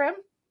program,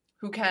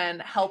 who can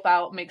help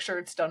out, make sure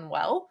it's done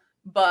well,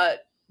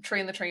 but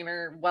train the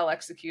trainer well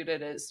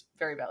executed is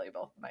very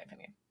valuable, in my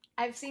opinion.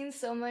 I've seen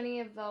so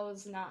many of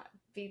those not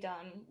be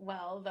done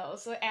well, though.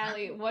 So,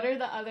 Allie, what are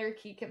the other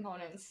key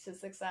components to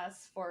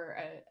success for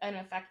an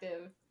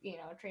effective,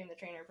 train the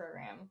trainer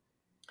program?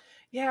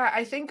 Yeah,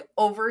 I think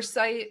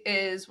oversight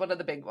is one of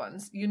the big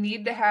ones. You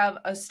need to have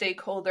a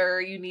stakeholder.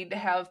 You need to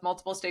have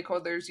multiple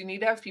stakeholders. You need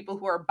to have people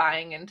who are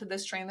buying into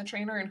this train the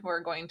trainer and who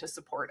are going to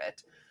support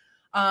it.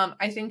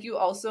 I think you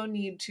also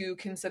need to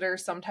consider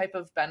some type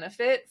of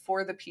benefit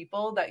for the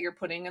people that you're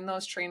putting in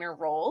those trainer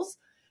roles,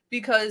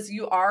 because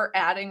you are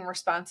adding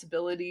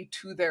responsibility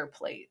to their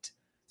plate.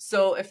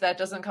 So if that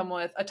doesn't come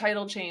with a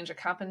title change, a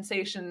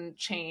compensation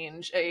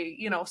change,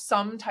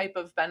 some type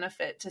of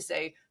benefit to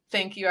say,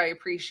 thank you, I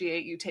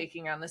appreciate you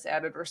taking on this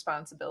added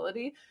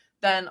responsibility,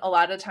 then a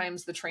lot of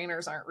times the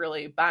trainers aren't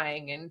really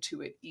buying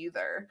into it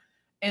either.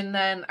 And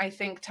then I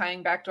think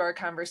tying back to our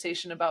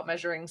conversation about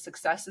measuring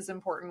success is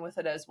important with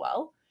it as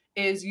well,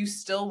 is you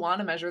still want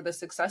to measure the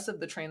success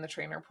of the Train the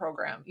Trainer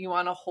program. You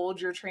want to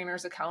hold your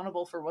trainers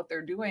accountable for what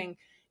they're doing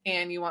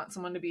and you want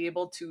someone to be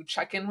able to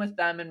check in with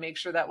them and make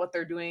sure that what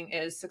they're doing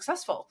is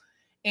successful.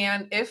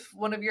 And if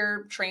one of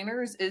your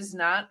trainers is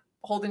not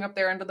holding up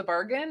their end of the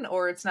bargain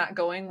or it's not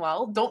going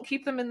well, don't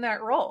keep them in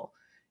that role.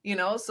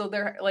 So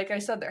there, like I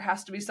said, there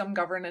has to be some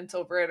governance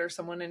over it or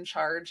someone in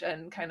charge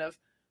and kind of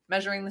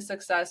measuring the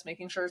success,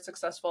 making sure it's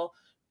successful,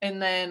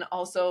 and then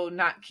also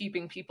not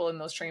keeping people in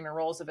those trainer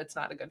roles if it's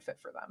not a good fit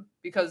for them.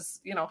 Because,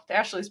 to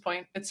Ashley's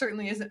point, it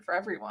certainly isn't for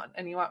everyone.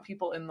 And you want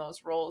people in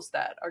those roles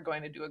that are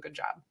going to do a good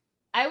job.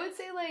 I would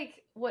say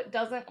what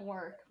doesn't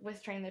work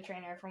with Train the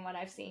Trainer from what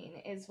I've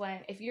seen is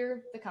if you're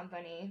the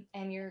company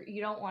and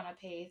you don't want to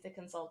pay the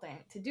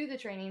consultant to do the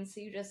training,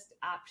 so you just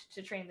opt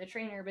to train the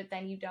trainer, but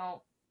then you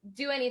don't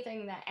do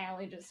anything that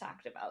Allie just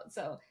talked about.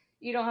 So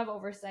you don't have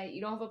oversight, you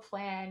don't have a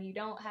plan, you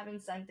don't have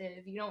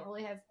incentive, you don't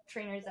really have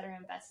trainers that are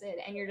invested,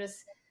 and you're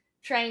just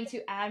trying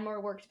to add more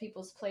work to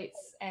people's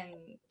plates, and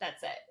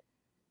that's it.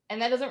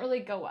 And that doesn't really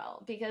go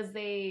well because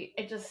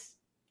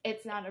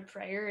it's not a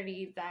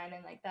priority then,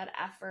 and that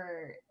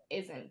effort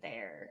isn't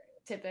there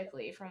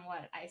typically from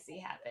what I see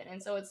happen.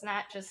 And so it's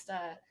not just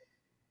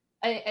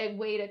a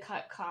way to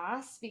cut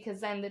costs,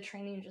 because then the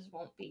training just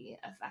won't be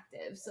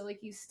effective. So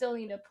you still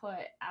need to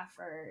put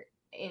effort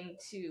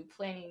into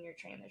planning your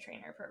Train the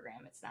Trainer program.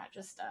 It's not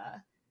just a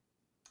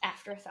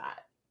afterthought,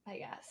 I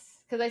guess,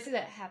 because I see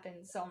that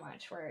happen so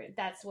much where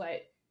that's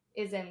what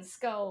is in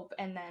scope,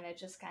 and then it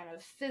just kind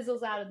of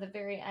fizzles out at the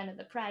very end of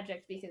the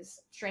project because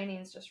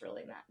training's just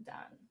really not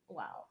done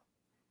well.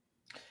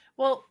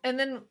 Well, and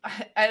then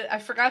I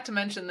forgot to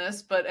mention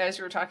this, but as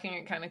you were talking,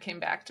 it kind of came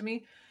back to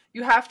me.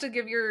 You have to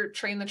give your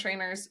Train the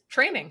Trainers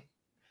training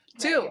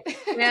too.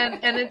 Right.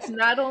 And it's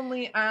not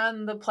only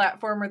on the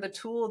platform or the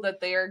tool that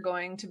they are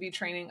going to be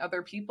training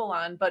other people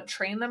on, but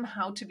train them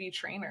how to be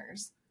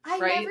trainers. I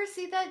right? never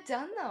see that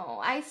done though.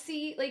 I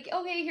see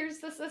okay, here's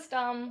the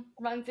system,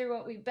 run through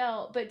what we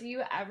built, but do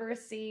you ever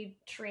see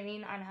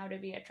training on how to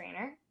be a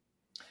trainer?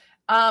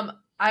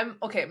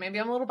 Maybe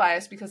I'm a little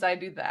biased because I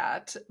do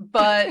that,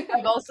 but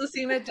I've also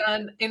seen it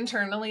done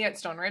internally at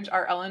Stone Ridge.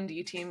 Our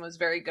L&D team was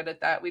very good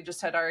at that. We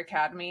just had our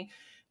academy,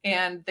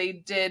 and they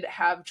did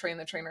have Train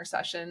the Trainer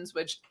sessions,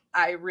 which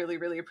I really,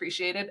 really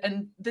appreciated.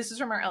 And this is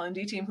from our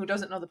L&D team who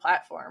doesn't know the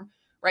platform,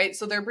 right?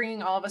 So they're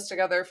bringing all of us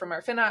together from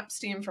our FinOps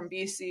team, from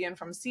BC and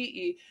from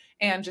CE,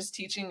 and just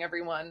teaching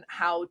everyone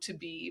how to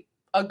be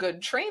a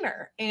good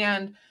trainer.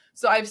 And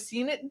so I've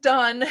seen it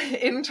done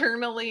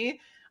internally,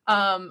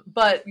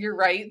 but you're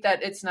right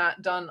that it's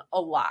not done a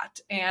lot.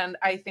 And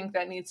I think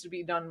that needs to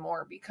be done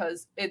more,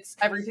 because it's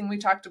everything we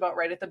talked about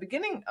right at the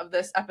beginning of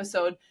this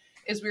episode.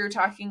 Is we were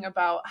talking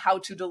about how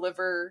to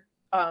deliver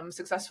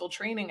successful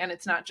training. And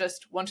it's not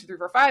just 1, 2, 3,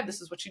 4, 5.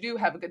 This is what you do.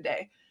 Have a good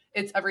day.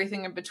 It's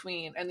everything in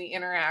between, and the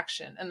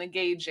interaction and the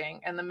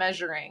gauging and the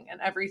measuring and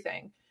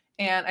everything.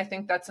 And I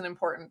think that's an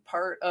important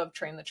part of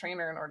Train the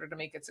Trainer in order to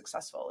make it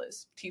successful,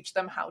 is teach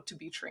them how to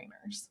be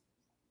trainers.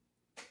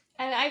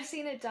 And I've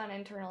seen it done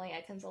internally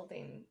at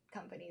consulting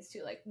companies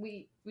too.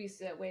 We used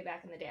to, way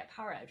back in the day at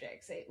Power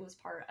Objects, it was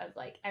part of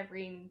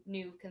every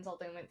new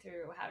consultant went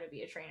through how to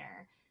be a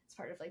trainer. It's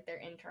part of their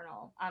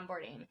internal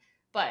onboarding.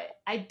 But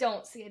I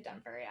don't see it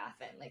done very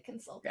often,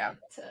 consultant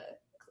to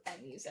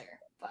end user.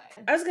 But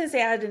I was going to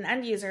say, I had an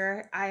end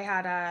user.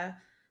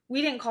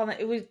 We didn't call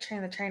it was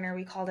Train the Trainer.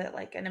 We called it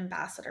an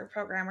ambassador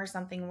program or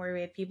something, where we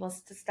had people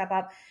to step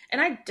up.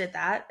 And I did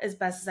that as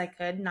best as I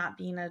could, not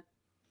being a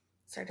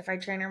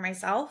certified trainer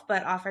myself,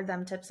 but offered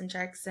them tips and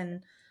tricks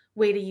and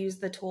way to use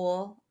the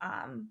tool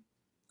on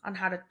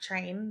how to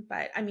train.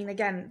 But I mean,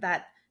 again,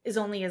 that is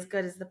only as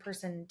good as the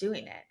person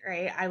doing it,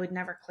 right? I would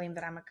never claim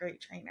that I'm a great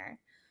trainer.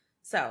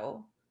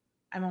 So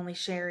I'm only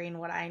sharing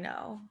what I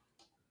know.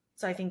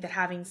 So I think that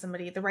having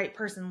the right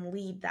person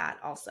lead that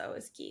also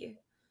is key.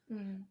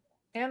 Mm-hmm.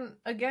 And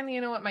again,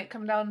 it might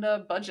come down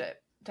to budget.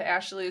 To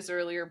Ashley's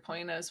earlier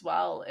point as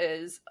well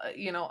is,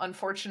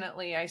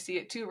 unfortunately, I see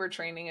it too, where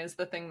training is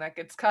the thing that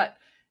gets cut.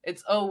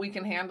 It's, we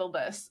can handle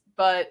this,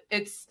 but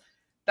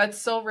that's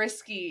so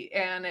risky.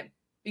 And it,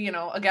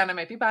 again, I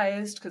might be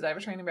biased because I have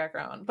a training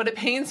background, but it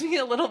pains me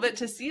a little bit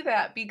to see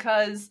that,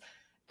 because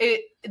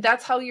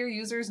that's how your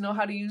users know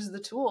how to use the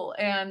tool.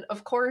 And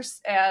of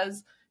course,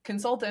 as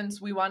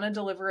consultants, we want to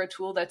deliver a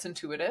tool that's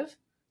intuitive.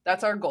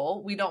 That's our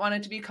goal. We don't want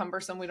it to be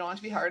cumbersome. We don't want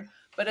it to be hard.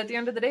 But at the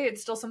end of the day,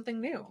 it's still something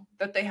new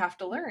that they have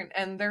to learn.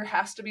 And there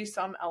has to be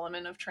some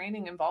element of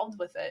training involved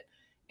with it.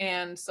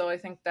 And so I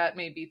think that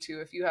may be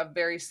too, if you have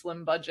very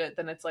slim budget,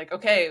 then it's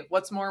okay,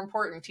 what's more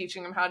important,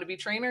 teaching them how to be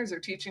trainers or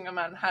teaching them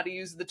on how to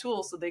use the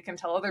tool so they can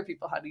tell other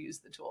people how to use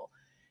the tool?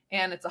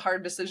 And it's a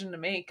hard decision to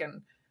make.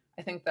 And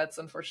I think that's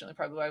unfortunately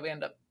probably why we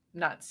end up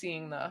not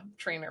seeing the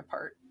trainer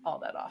part all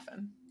that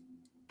often.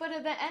 But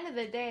at the end of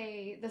the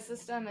day, the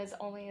system is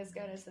only as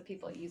good as the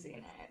people using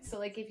it. So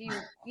if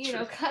you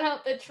cut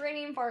out the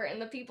training part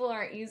and the people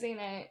aren't using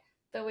it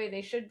the way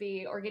they should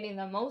be or getting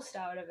the most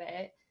out of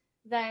it,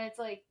 then it's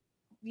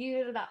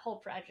you did that whole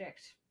project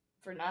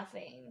for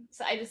nothing.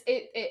 So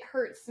it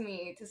hurts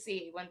me to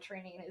see when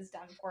training is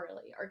done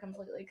poorly or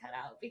completely cut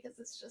out, because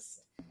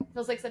it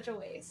feels like such a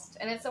waste.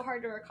 And it's so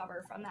hard to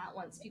recover from that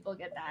once people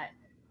get that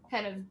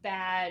kind of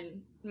bad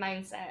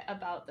mindset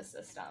about the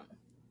system.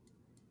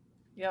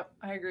 Yep,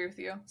 I agree with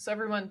you. So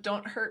everyone,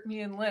 don't hurt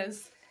me and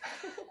Liz.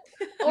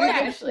 Or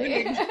Ashley.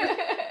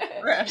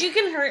 You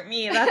can hurt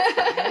me. That's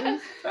fine.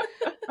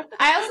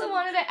 I also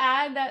wanted to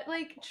add that,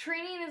 like,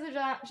 training is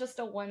not just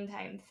a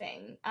one-time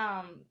thing.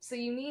 So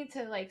you need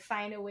to, like,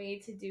 find a way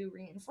to do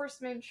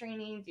reinforcement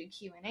training, do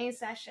Q&A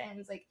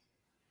sessions. Like,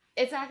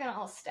 it's not going to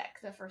all stick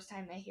the first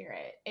time they hear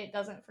it. It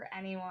doesn't for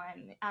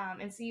anyone.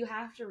 And so you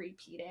have to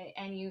repeat it,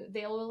 and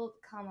they will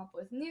come up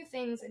with new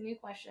things and new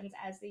questions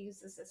as they use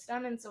the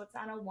system. And so it's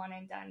not a one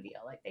and done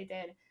deal. Like, they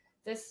did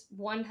this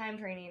one-time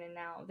training and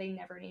now they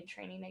never need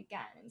training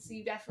again. And so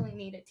you definitely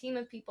need a team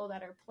of people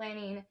that are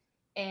planning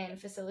and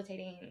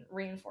facilitating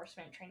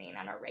reinforcement training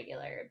on a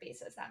regular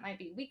basis. That might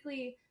be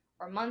weekly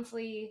or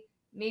monthly,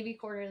 maybe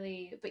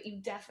quarterly, but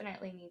you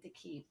definitely need to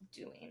keep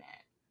doing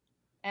it.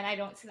 And I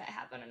don't see that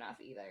happen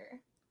enough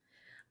either.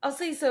 I'll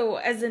say, so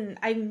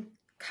I'm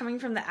coming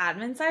from the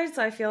admin side,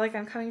 so I feel like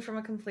I'm coming from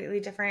a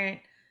completely different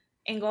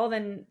angle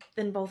than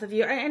both of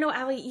you. I know,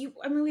 Allie,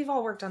 we've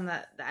all worked on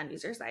the end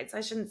user side, so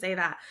I shouldn't say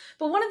that.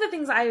 But one of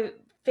the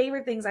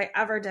favorite things I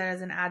ever did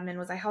as an admin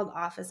was I held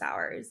office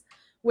hours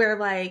where,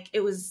 like,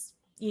 it was,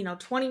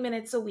 20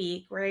 minutes a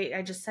week, right?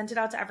 I just sent it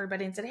out to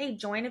everybody and said, hey,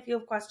 join if you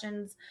have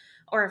questions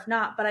or if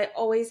not. But I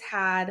always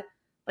had,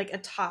 like, a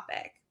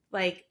topic.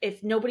 Like,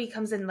 if nobody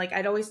comes in, like,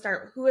 I'd always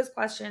start, who has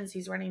questions,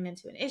 who's running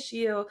into an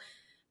issue.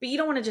 But you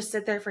don't want to just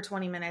sit there for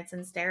 20 minutes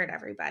and stare at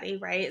everybody,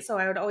 right? So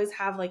I would always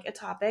have, like, a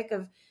topic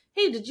of,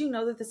 hey, did you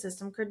know that the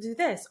system could do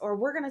this? Or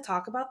we're going to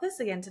talk about this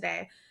again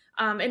today.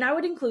 And I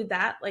would include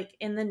that, like,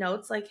 in the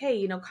notes, like,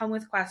 hey, come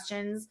with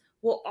questions.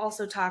 We'll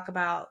also talk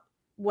about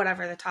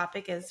whatever the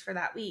topic is for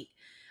that week.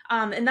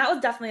 And that was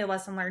definitely a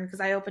lesson learned, because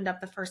I opened up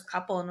the first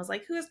couple and was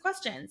like, who has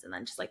questions? And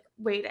then just, like,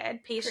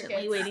 waited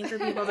patiently, waiting for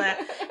people to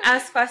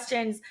ask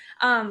questions.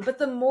 But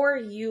the more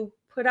you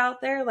put out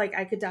there, like,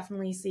 I could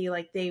definitely see,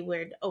 like, they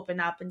would open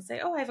up and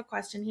say, oh, I have a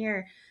question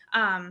here.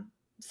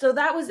 So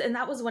that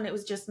was when it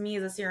was just me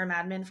as a Serum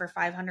admin for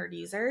 500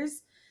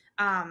 users.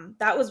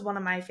 That was one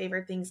of my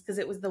favorite things, because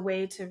it was the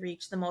way to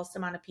reach the most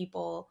amount of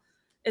people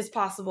as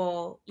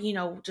possible,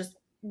 just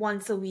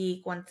once a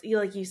week,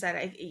 like you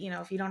said,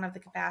 if you don't have the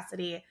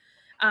capacity,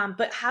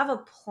 but have a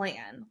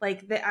plan.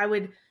 Like, that I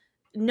would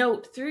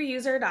note through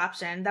user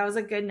adoption. That was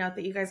a good note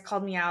that you guys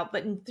called me out,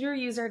 but through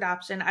user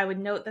adoption, I would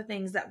note the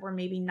things that were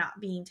maybe not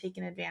being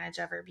taken advantage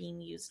of or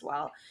being used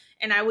well.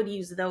 And I would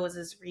use those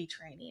as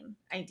retraining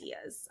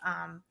ideas.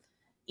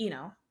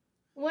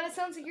 Well, it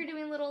sounds like you're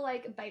doing little,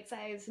 like,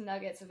 bite-sized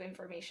nuggets of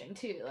information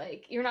too.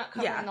 Like, you're not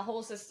covering the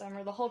whole system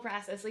or the whole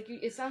process. Like,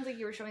 it sounds like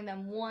you were showing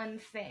them one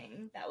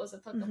thing that was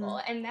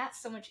applicable, and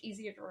that's so much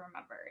easier to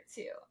remember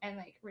too, and,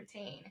 like,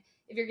 retain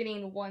if you're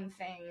getting one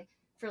thing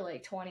for,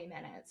 like, 20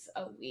 minutes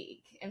a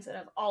week instead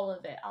of all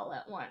of it all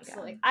at once. Yeah.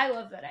 So, like, I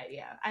love that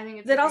idea. I think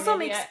it's that also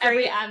makes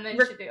every admin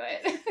should do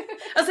it.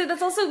 I'll say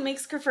that's also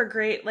makes for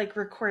great, like,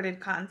 recorded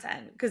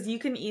content, because you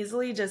can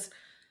easily just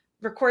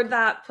record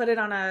that, put it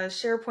on a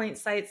SharePoint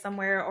site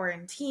somewhere, or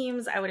in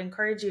Teams. I would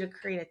encourage you to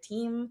create a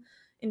team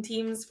in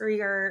Teams for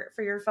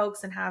your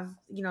folks, and have,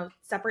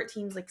 separate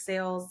teams, like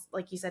sales,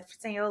 like you said,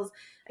 sales,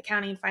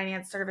 accounting,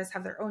 finance, service,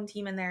 have their own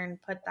team in there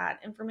and put that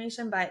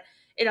information. But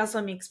it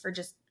also makes for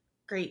just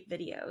great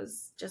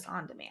videos, just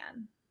on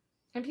demand.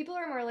 And people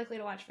are more likely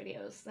to watch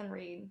videos than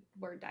read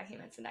Word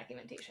documents and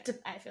documentation.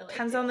 I feel like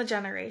depends on the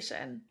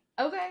generation.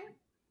 Okay.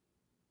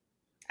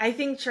 I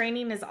think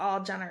training is all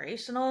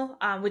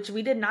generational, which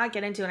we did not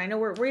get into. And I know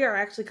we are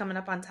actually coming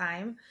up on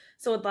time,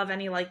 so would love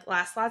any, like,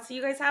 last thoughts that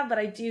you guys have. But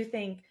I do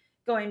think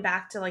going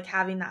back to, like,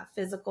 having that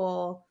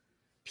physical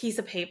piece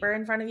of paper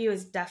in front of you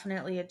is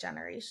definitely a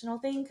generational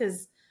thing.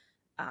 Because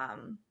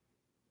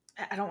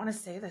I don't want to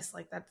say this,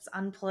 like, that's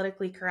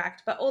unpolitically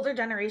correct, but older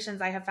generations,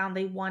 I have found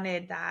they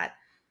wanted that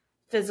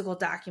physical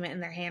document in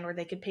their hand where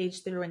they could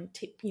page through and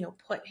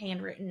put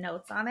handwritten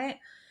notes on it.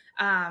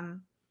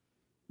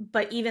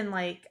 But even,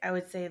 like, I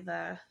would say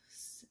the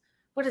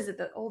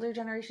older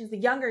generations, the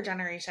younger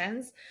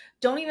generations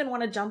don't even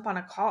want to jump on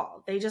a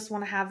call. They just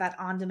want to have that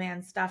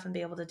on-demand stuff and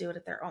be able to do it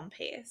at their own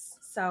pace.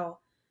 So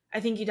I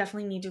think you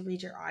definitely need to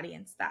read your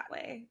audience that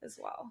way as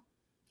well.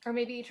 Or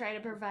maybe you try to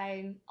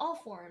provide all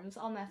forms,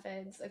 all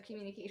methods of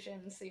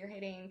communication. So you're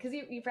hitting, because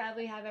you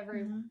probably have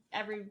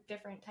every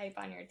different type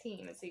on your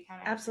team. And so you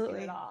kind of have to do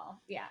it all.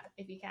 Yeah,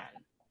 if you can.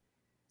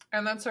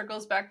 And that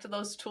circles back to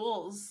those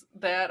tools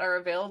that are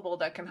available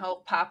that can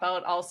help pop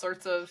out all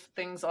sorts of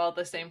things all at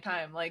the same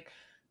time, like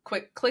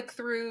quick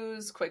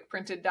click-throughs, quick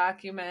printed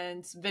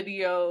documents,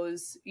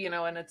 videos,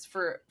 and it's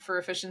for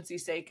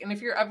efficiency's sake. And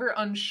if you're ever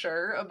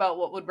unsure about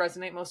what would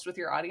resonate most with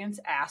your audience,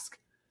 ask.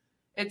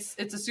 It's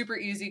a super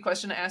easy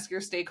question to ask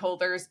your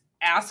stakeholders.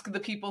 Ask the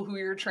people who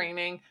you're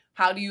training,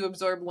 how do you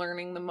absorb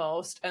learning the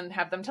most, and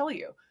have them tell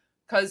you.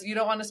 Because you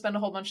don't want to spend a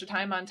whole bunch of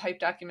time on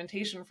typed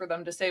documentation for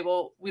them to say,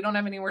 well, we don't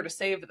have anywhere to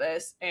save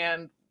this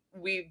and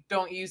we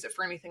don't use it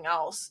for anything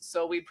else,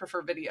 so we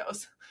prefer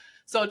videos.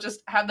 So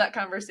just have that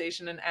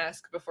conversation and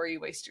ask before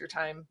you waste your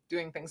time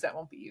doing things that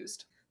won't be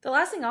used. The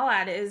last thing I'll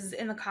add is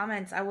in the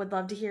comments, I would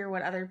love to hear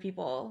what other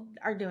people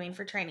are doing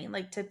for training,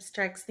 like tips,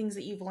 tricks, things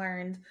that you've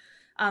learned,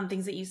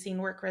 things that you've seen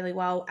work really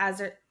well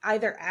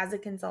either as a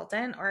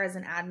consultant or as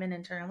an admin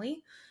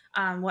internally,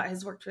 what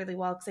has worked really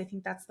well. Because I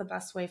think that's the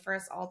best way for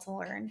us all to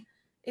learn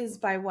is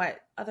by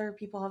what other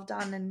people have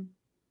done and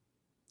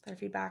their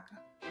feedback.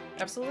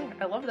 Absolutely.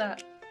 I love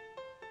that.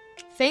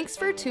 Thanks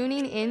for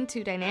tuning in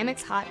to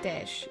Dynamics Hot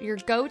Dish, your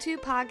go-to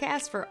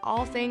podcast for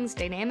all things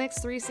Dynamics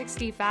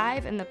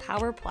 365 and the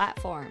Power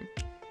Platform.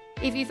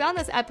 If you found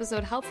this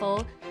episode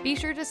helpful, be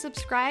sure to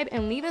subscribe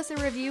and leave us a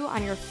review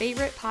on your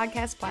favorite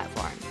podcast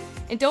platform.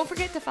 And don't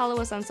forget to follow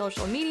us on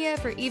social media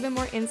for even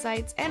more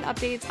insights and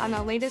updates on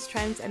the latest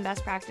trends and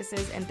best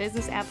practices in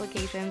business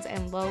applications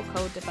and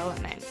low-code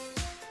development.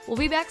 We'll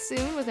be back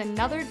soon with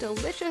another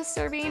delicious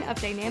serving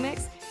of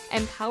Dynamics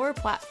and Power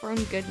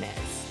Platform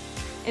goodness.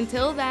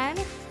 Until then,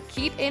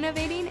 keep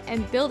innovating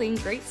and building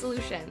great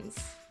solutions.